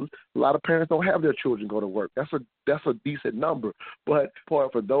 because a lot of parents don't have their children go to work. That's a decent number. But for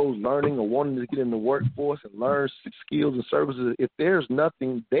those learning or wanting to get in the workforce and learn skills and services, if there's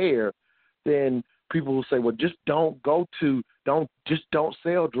nothing there, then people will say, well, just don't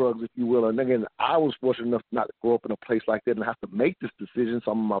sell drugs, if you will. And again, I was fortunate enough not to grow up in a place like that and have to make this decision.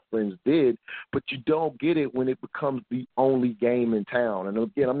 Some of my friends did, but you don't get it when it becomes the only game in town. And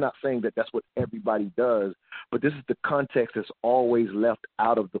again, I'm not saying that that's what everybody does, but this is the context that's always left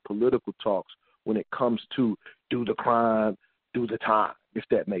out of the political talks when it comes to do the crime, do the time, if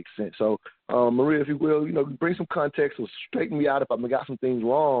that makes sense. So, Maria, if you will, bring some context or straighten me out if I've got some things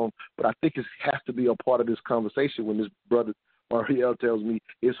wrong, but I think it has to be a part of this conversation when this brother Mariel tells me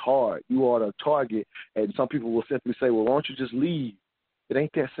it's hard. You are the target, and some people will simply say, well, why don't you just leave? It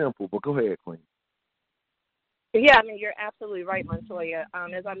ain't that simple, but go ahead, Queen. Yeah, I mean, you're absolutely right, Montoya.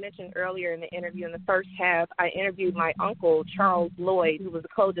 As I mentioned earlier in the interview, in the first half, I interviewed my uncle, Charles Lloyd, who was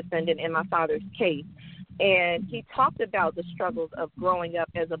a co-defendant in my father's case. And he talked about the struggles of growing up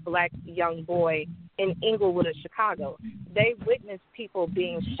as a black young boy in Inglewood, Chicago. They witnessed people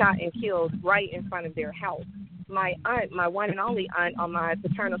being shot and killed right in front of their house. My aunt, my one and only aunt on my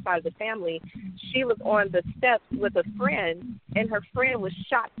paternal side of the family, she was on the steps with a friend, and her friend was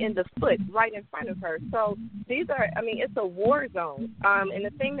shot in the foot right in front of her. So these are, I mean, it's a war zone. And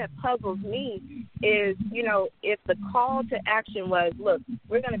the thing that puzzles me is, if the call to action was, look,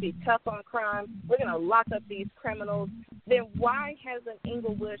 we're going to be tough on crime, we're going to lock up these criminals, then why hasn't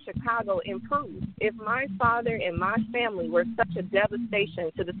Inglewood, Chicago improved? If my father and my family were such a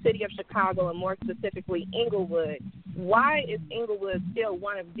devastation to the city of Chicago, and more specifically Inglewood, why is Inglewood still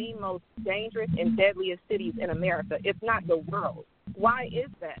one of the most dangerous and deadliest cities in America, if not the world? Why is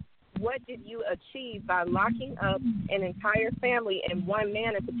that? What did you achieve by locking up an entire family and one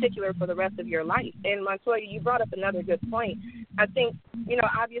man in particular for the rest of your life? And Montoya, you brought up another good point. I think,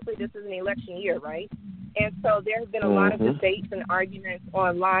 obviously this is an election year, right? And so there have been a lot of debates and arguments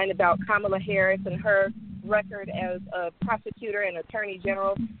online about Kamala Harris and her record as a prosecutor and attorney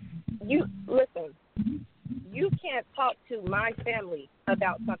general. You can't talk to my family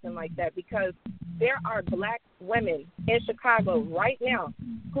about something like that, because there are black women in Chicago right now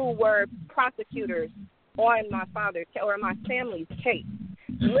who were prosecutors on my father's or my family's case.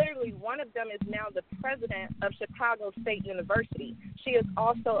 Literally, one of them is now the president of Chicago State University. She is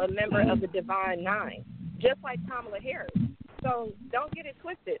also a member of the Divine Nine, just like Kamala Harris. So don't get it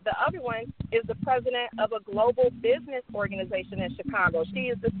twisted. The other one is the president of a global business organization in Chicago. She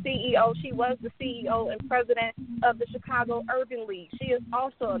is the CEO. She was the CEO and president of the Chicago Urban League. She is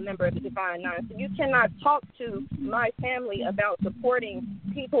also a member of the Divine Nine. So you cannot talk to my family about supporting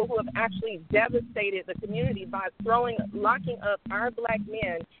people who have actually devastated the community by locking up our black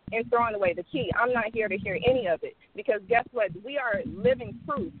men and throwing away the key. I'm not here to hear any of it, because guess what? We are living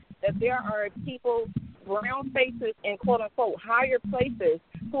proof that there are people, brown faces in quote-unquote higher places,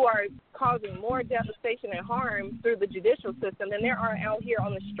 who are causing more devastation and harm through the judicial system than there are out here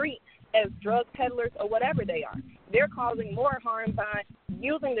on the street as drug peddlers or whatever they are. They're causing more harm by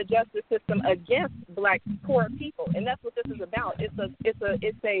using the justice system against black poor people, and that's what this is about.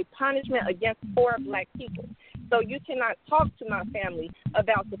 It's a punishment against poor black people. So you cannot talk to my family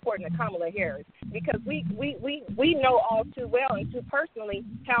about supporting Kamala Harris, because we know all too well and too personally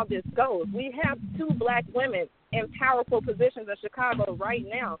how this goes. We have two black women in powerful positions in Chicago right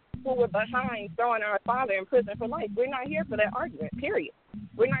now who were behind throwing our father in prison for life. We're not here for that argument, period.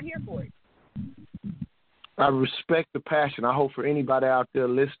 We're not here for it. I respect the passion. I hope for anybody out there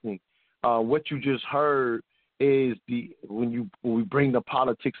listening, what you just heard is when we bring the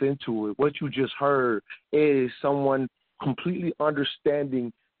politics into it, what you just heard is someone completely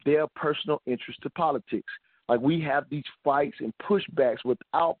understanding their personal interest to politics. Like, we have these fights and pushbacks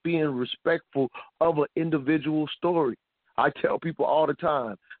without being respectful of an individual story. I tell people all the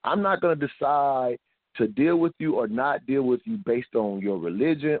time, I'm not going to decide to deal with you or not deal with you based on your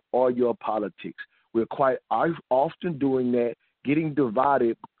religion or your politics. We're quite often doing that, getting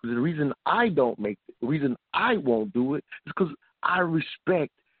divided. The reason I won't do it is because I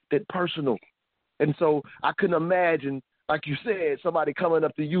respect that personal. And so I couldn't imagine, like you said, somebody coming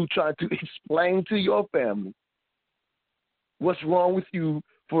up to you trying to explain to your family what's wrong with you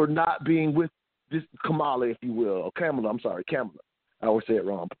for not being with this Kamala, if you will, or Kamala. I'm sorry, Kamala. I always say it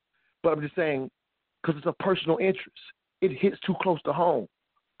wrong. But I'm just saying, because it's a personal interest. It hits too close to home.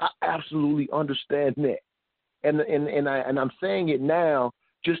 I absolutely understand that. And I'm saying it now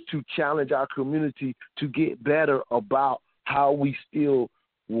just to challenge our community to get better about how we still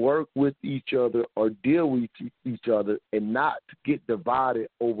work with each other or deal with each other, and not to get divided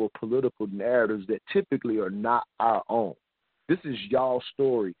over political narratives that typically are not our own. This is y'all's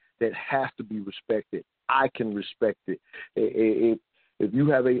story that has to be respected. I can respect it. If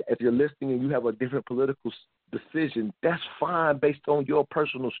you're listening and you have a different political decision, that's fine based on your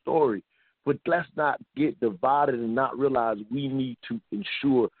personal story. But let's not get divided and not realize we need to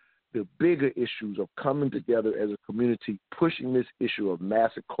ensure the bigger issues of coming together as a community, pushing this issue of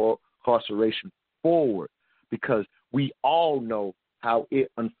mass incarceration forward, because we all know how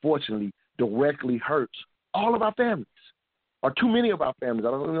it unfortunately directly hurts all of our families, or too many of our families.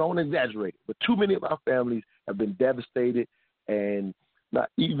 I don't want to exaggerate, but too many of our families have been devastated, and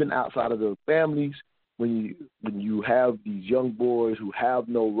not even outside of the families. When you have these young boys who have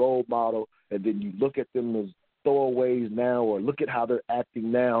no role model, and then you look at them as throwaways now, or look at how they're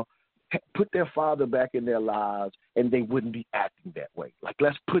acting now, put their father back in their lives, and they wouldn't be acting that way. Like,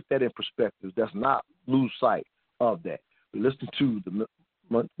 let's put that in perspective. Let's not lose sight of that. We listen to the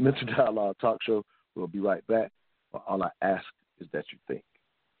Mental Dialogue Talk Show. We'll be right back. All I ask is that you think.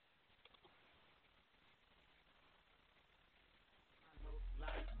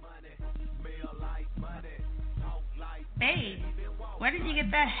 Hey, where did you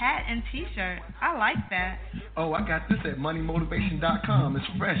get that hat and T-shirt? I like that. Oh, I got this at moneymotivation.com. It's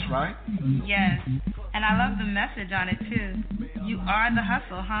fresh, right? Yes, and I love the message on it, too. You are the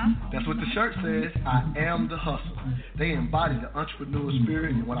hustle, huh? That's what the shirt says. I am the hustle. They embody the entrepreneur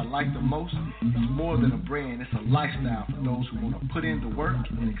spirit, and what I like the most, it's more than a brand. It's a lifestyle for those who want to put in the work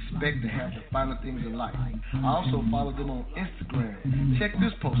and expect to have the finer things in life. I also follow them on Instagram. Check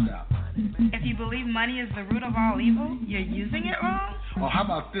this post out. If you believe money is the root of all evil, you're using it wrong? Or how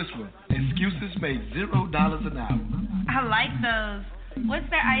about this one? Excuses make $0 an hour. I like those. What's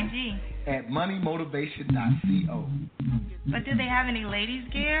their IG? At moneymotivation.co. But do they have any ladies'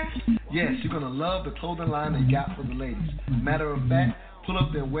 gear? Yes, you're going to love the clothing line they got for the ladies. Matter of fact, pull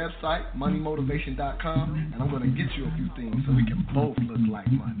up their website, moneymotivation.com, and I'm going to get you a few things so we can both look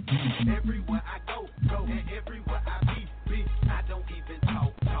like money. Everywhere I go, and everywhere I be, I don't even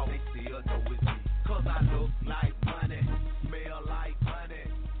talk. They still know it's me, because I look like money, smell like money,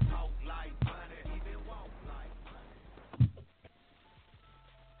 talk like money, even walk like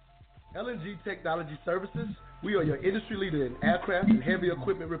money. LNG Technology Services, we are your industry leader in aircraft and heavy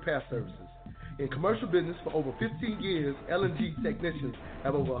equipment repair services. In commercial business for over 15 years, LNG technicians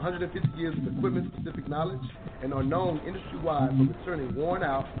have over 150 years of equipment-specific knowledge and are known industry-wide for returning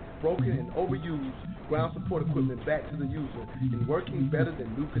worn-out, broken, and overused ground support equipment back to the user in working better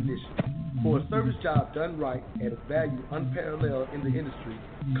than new condition. For a service job done right at a value unparalleled in the industry,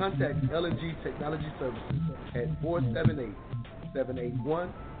 contact LNG Technology Services at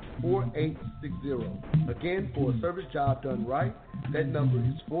 478-781-4860. Again, for a service job done right, that number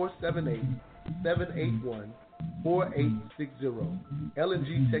is 478-781-4860.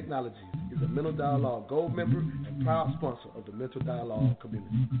 LNG Technologies is a Mental Dialogue Gold member and proud sponsor of the Mental Dialogue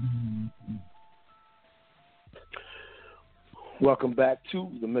community. Welcome back to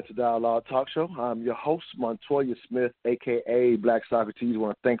the Mental Dialogue Talk Show. I'm your host, Montoya Smith, a.k.a. Black Socrates. I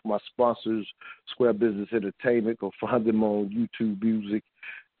want to thank my sponsors, Square Business Entertainment. Go find them on YouTube Music.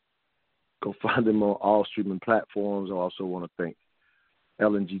 Go find them on all streaming platforms. I also want to thank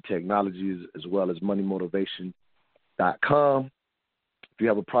LNG Technologies as well as moneymotivation.com. If you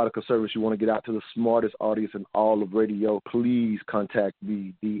have a product or service you want to get out to the smartest audience in all of radio, please contact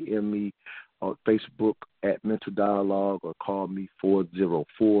me, DM me on Facebook at Mental Dialogue, or call me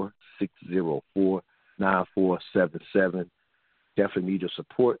 404-604-9477. Definitely need your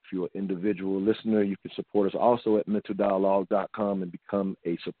support. If you're an individual listener, you can support us also at mentaldialogue.com and become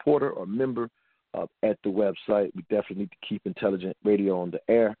a supporter or member at the website. We definitely need to keep intelligent radio on the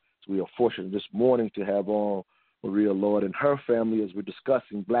air. So we are fortunate this morning to have on Maria Lloyd and her family as we're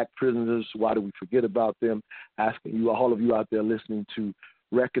discussing black prisoners. Why do we forget about them? Asking you, all of you out there listening, to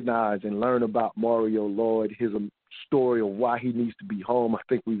recognize and learn about Mario Lloyd, his story of why he needs to be home. I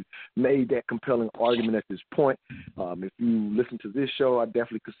think we've made that compelling argument at this point. If you listen to this show, I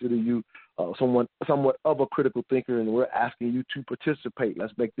definitely consider you somewhat of a critical thinker, and we're asking you to participate.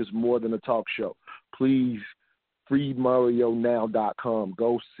 Let's make this more than a talk show. Please, freemarionow.com.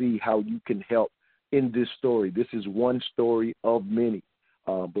 Go see how you can help in this story. This is one story of many.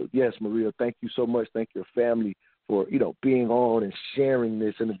 But yes, Maria, thank you so much. Thank your family for, being on and sharing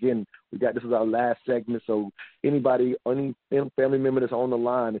this. And again, this is our last segment, so anybody, any family member that's on the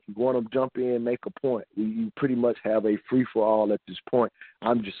line, if you want to jump in, make a point, you pretty much have a free-for-all at this point.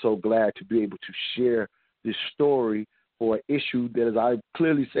 I'm just so glad to be able to share this story for an issue that, as I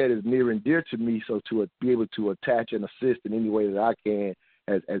clearly said, is near and dear to me, so to be able to attach and assist in any way that I can,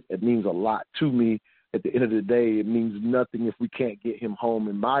 as it means a lot to me. At the end of the day, it means nothing if we can't get him home,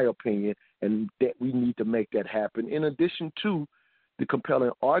 in my opinion, and that we need to make that happen. In addition to the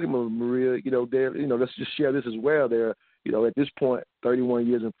compelling argument, Maria, let's just share this as well. They're, at this point, 31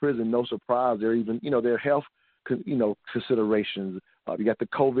 years in prison, no surprise. They're even, their health, considerations, You got the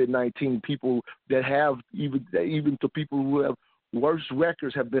COVID-19 people that have, even to people who have worse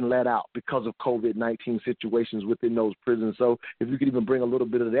records have been let out because of COVID-19 situations within those prisons. So if you could even bring a little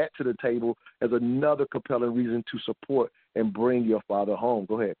bit of that to the table as another compelling reason to support and bring your father home.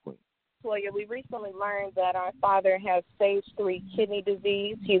 Go ahead, Queen. Toya, we recently learned that our father has stage 3 kidney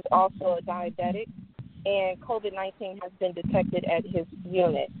disease. He's also a diabetic, and COVID-19 has been detected at his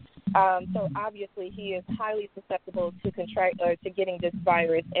unit. So obviously he is highly susceptible to contract or to getting this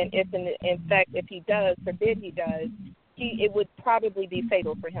virus, and if in fact if he does, forbid he does, it would probably be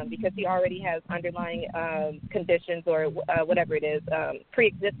fatal for him because he already has underlying conditions or whatever it is,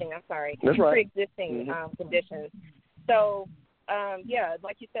 pre-existing conditions. So,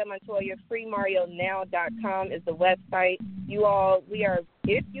 like you said, Montoya, freemarionow.com is the website.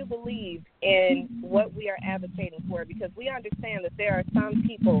 If you believe in what we are advocating for, because we understand that there are some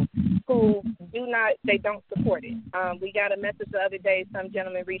people who don't support it. We got a message the other day, some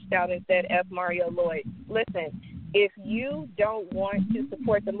gentleman reached out and said, F. Mario Lloyd. Listen, if you don't want to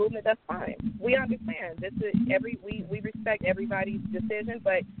support the movement, that's fine. We understand. We respect everybody's decision,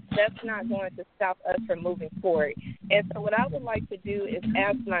 but that's not going to stop us from moving forward. And so what I would like to do is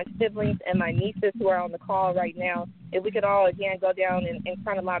ask my siblings and my nieces who are on the call right now, if we could all, again, go down in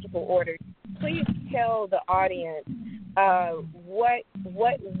chronological order. Please tell the audience what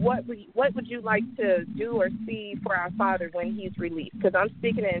would you like to do or see for our father when he's released? Because I'm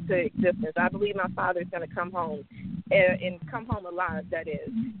speaking it into existence. I believe my father is going to come home and come home alive, that is.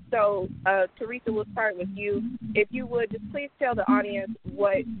 So, Teresa, we'll start with you. If you would, just please tell the audience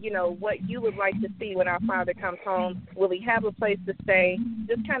what you would like to see when our father comes home. Will he have a place to stay?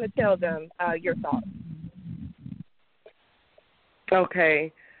 Just kind of tell them your thoughts.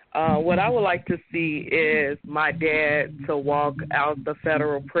 Okay. What I would like to see is my dad to walk out the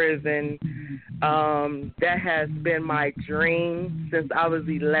federal prison. That has been my dream since I was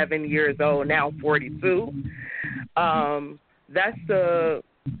 11 years old, now 42. That'll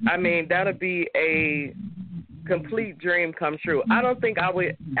be a complete dream come true. I don't think I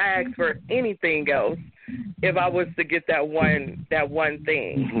would ask for anything else if I was to get that one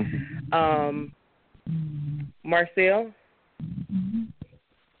thing. Marcel?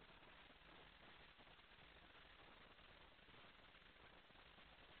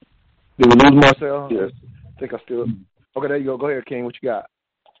 Did we lose Marcel? Yes. I think I still. Okay, there you go. Go ahead, King. What you got?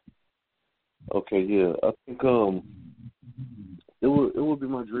 Okay, yeah. I think it would be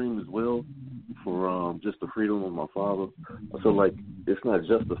my dream as well for just the freedom of my father. I feel like it's not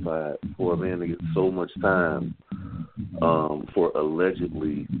justified for a man to get so much time for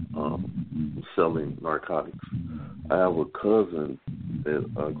allegedly selling narcotics. I have a cousin that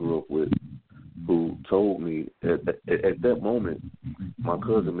I grew up with who told me at that moment, my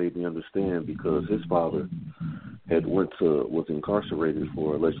cousin made me understand because his father was incarcerated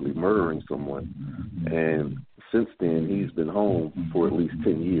for allegedly murdering someone, and since then he's been home for at least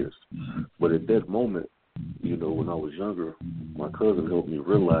 10 years. But at that moment, when I was younger, my cousin helped me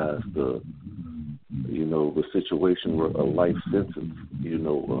realize the situation where a life sentence,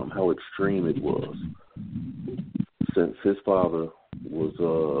 how extreme it was. Since his father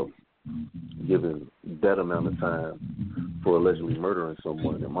was given that amount of time for allegedly murdering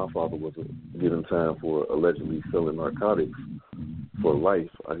someone, and my father was given time for allegedly selling narcotics for life,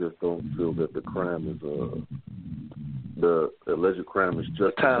 I just don't feel that the crime is the alleged crime is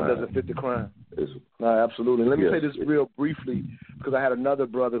justified. Time doesn't fit the crime. No, absolutely. Let me say this real briefly, because I had another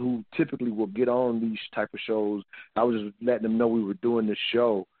brother who typically will get on these type of shows. I was just letting him know we were doing this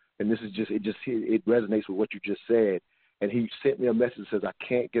show, and this is it resonates with what you just said. And he sent me a message that says, I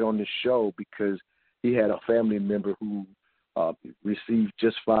can't get on this show because he had a family member who received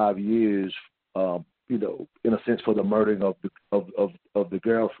just 5 years, in a sense, for the murdering of the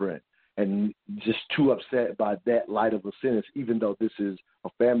girlfriend. And just too upset by that light of a sentence, even though this is a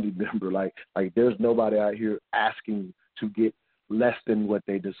family member. Like there's nobody out here asking to get less than what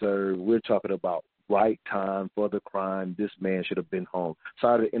they deserve. We're talking about right time for the crime. This man should have been home.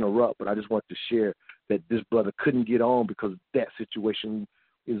 Sorry to interrupt, but I just want to share that this brother couldn't get on because that situation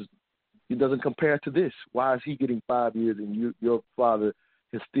it doesn't compare to this. Why is he getting 5 years and your father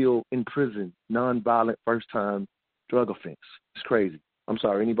is still in prison, nonviolent first-time drug offense? It's crazy. I'm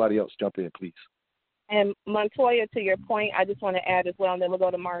sorry. Anybody else jump in, please. And Montoya, to your point, I just want to add as well, and then we'll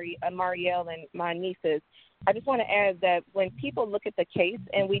go to Marielle and my nieces. I just want to add that when people look at the case,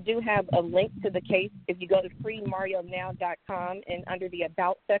 and we do have a link to the case, if you go to freemarionow.com and under the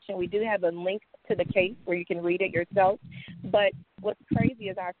About section, we do have a link to the case where you can read it yourself. But what's crazy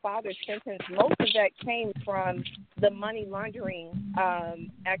is our father's sentence, most of that came from the money laundering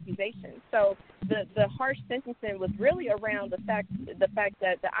accusations. So the harsh sentencing was really around the fact that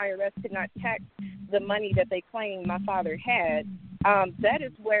the IRS could not tax the money that they claimed my father had. That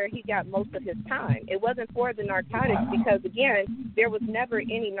is where he got most of his time. It wasn't for the narcotics because, again, there was never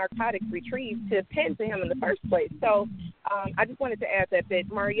any narcotics retrieved to pin to him in the first place. So I just wanted to add that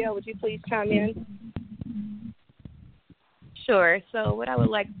bit. Mario, would you please chime in? Sure. So what I would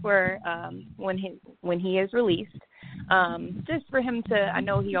like for when he is released, just for him to, I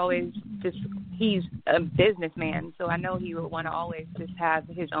know he's a businessman, so I know he would want to always just have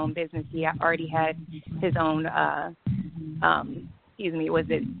his own business. He already had his own,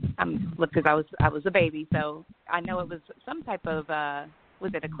 because I was a baby, so I know it was some type of,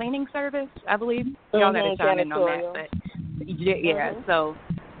 was it a cleaning service, I believe? Y'all got to chime in on that. But yeah, so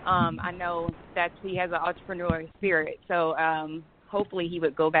I know that he has an entrepreneurial spirit, so hopefully he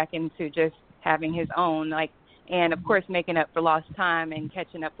would go back into just having his own, and of course making up for lost time and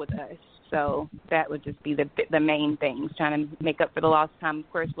catching up with us. So that would just be the main things, trying to make up for the lost time.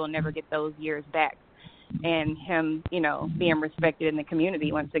 Of course, we'll never get those years back. And him, being respected in the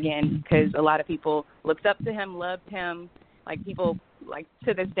community once again, because a lot of people looked up to him, loved him. People,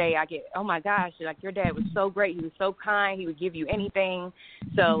 to this day, I get, oh, my gosh, your dad was so great. He was so kind. He would give you anything.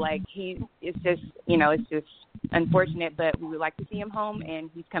 So, it's just unfortunate, but we would like to see him home, and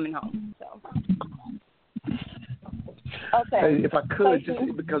he's coming home. So. Okay. Hey, if I could, just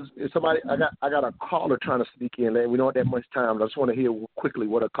because I got a caller trying to sneak in, and we don't have that much time. But I just want to hear quickly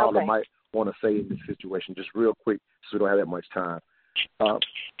what a caller might want to say in this situation, just real quick, so we don't have that much time.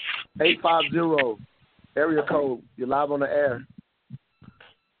 850 area code. You're live on the air.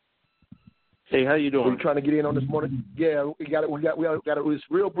 Hey, how you doing? Are you trying to get in on this morning? Yeah, we got it. It's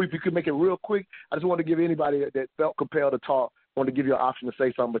real brief. You could make it real quick. I just want to give anybody that felt compelled to talk. I want to give you an option to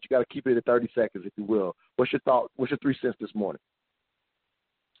say something, but you got to keep it at 30 seconds, if you will. What's your thought? What's your 3 cents this morning?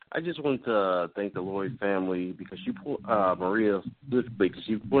 I just wanted to thank the Lloyd family because Maria specifically, because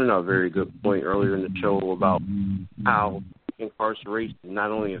you pointed out a very good point earlier in the show about how incarceration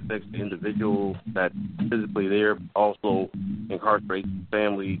not only affects the individual that's physically there, but also incarcerates the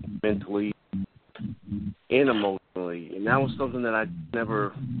family mentally and emotionally. And that was something that I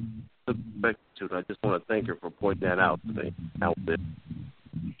never took respect to. And I just want to thank her for pointing that out today. That was it.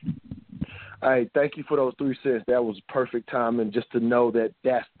 Hey, thank you for those 3 cents. That was perfect timing, just to know that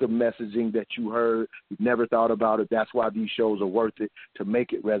that's the messaging that you heard. You've never thought about it. That's why these shows are worth it, to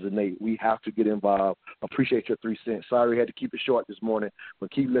make it resonate. We have to get involved. Appreciate your 3 cents. Sorry we had to keep it short this morning, but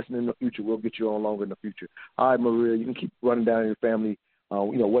keep listening in the future. We'll get you on longer in the future. All right, Maria, you can keep running down your family.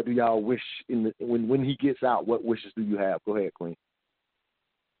 What do y'all wish when he gets out? What wishes do you have? Go ahead, Queen.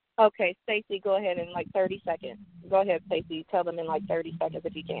 Okay, Stacey, go ahead in 30 seconds. Go ahead, Stacey. Tell them in 30 seconds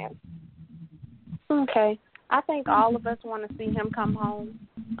if you can. Okay. I think all of us want to see him come home.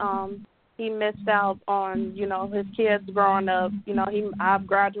 He missed out on, his kids growing up. I've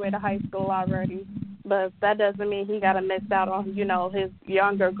graduated high school already, but that doesn't mean he got to miss out on, his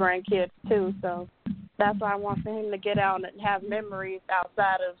younger grandkids too. So that's why I want for him to get out and have memories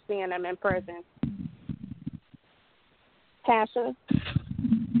outside of seeing them in person. Tasha?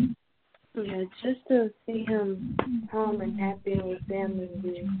 Yeah, just to see him home and happy with family would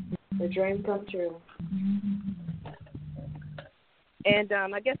be a dream come true. And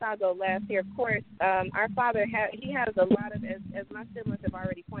I guess I'll go last here. Of course, our father, he has a lot of, as my siblings have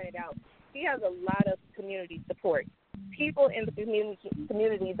already pointed out, he has a lot of community support. People in the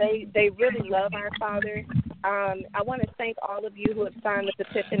community, they really love our father. I want to thank all of you who have signed the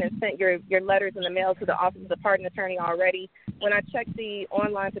petition and sent your letters in the mail to the Office of the Pardon Attorney already. When I checked the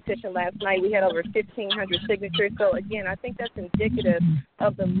online petition last night, we had over 1,500 signatures. So, again, I think that's indicative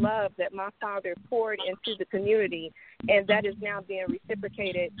of the love that my father poured into the community, and that is now being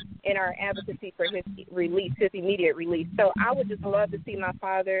reciprocated in our advocacy for his release, his immediate release. So I would just love to see my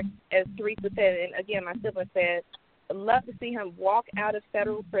father, as Teresa said, and, again, my sibling said, love to see him walk out of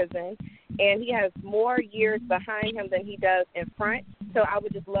federal prison, and he has more years behind him than he does in front. So I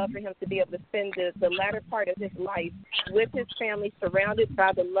would just love for him to be able to spend the latter part of his life with his family, surrounded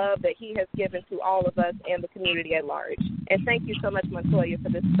by the love that he has given to all of us and the community at large. And thank you so much, Montoya,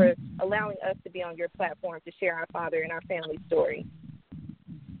 for allowing us to be on your platform to share our father and our family story.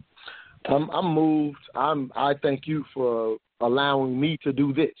 I'm moved. I thank you for allowing me to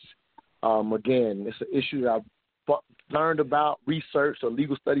do this. Again, it's an issue that I've learned about, researched, a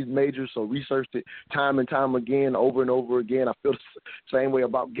legal studies major, so researched it time and time again, over and over again. I feel the same way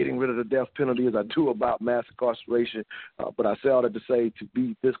about getting rid of the death penalty as I do about mass incarceration. But I say all that to say, to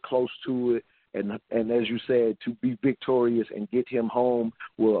be this close to it, And as you said, to be victorious and get him home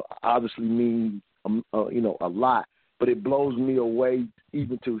will obviously mean, a lot. But it blows me away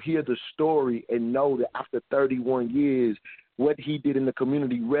even to hear the story and know that after 31 years, what he did in the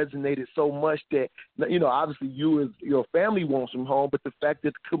community resonated so much that, obviously you as your family wants him home, but the fact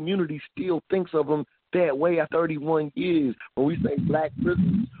that the community still thinks of him that way at 31 years. When we say black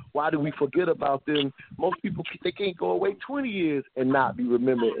prisoners, why do we forget about them? Most people, they can't go away 20 years and not be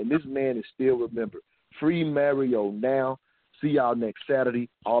remembered, and this man is still remembered. Free Mario now. See y'all next Saturday.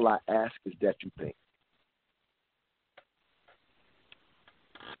 All I ask is that you think.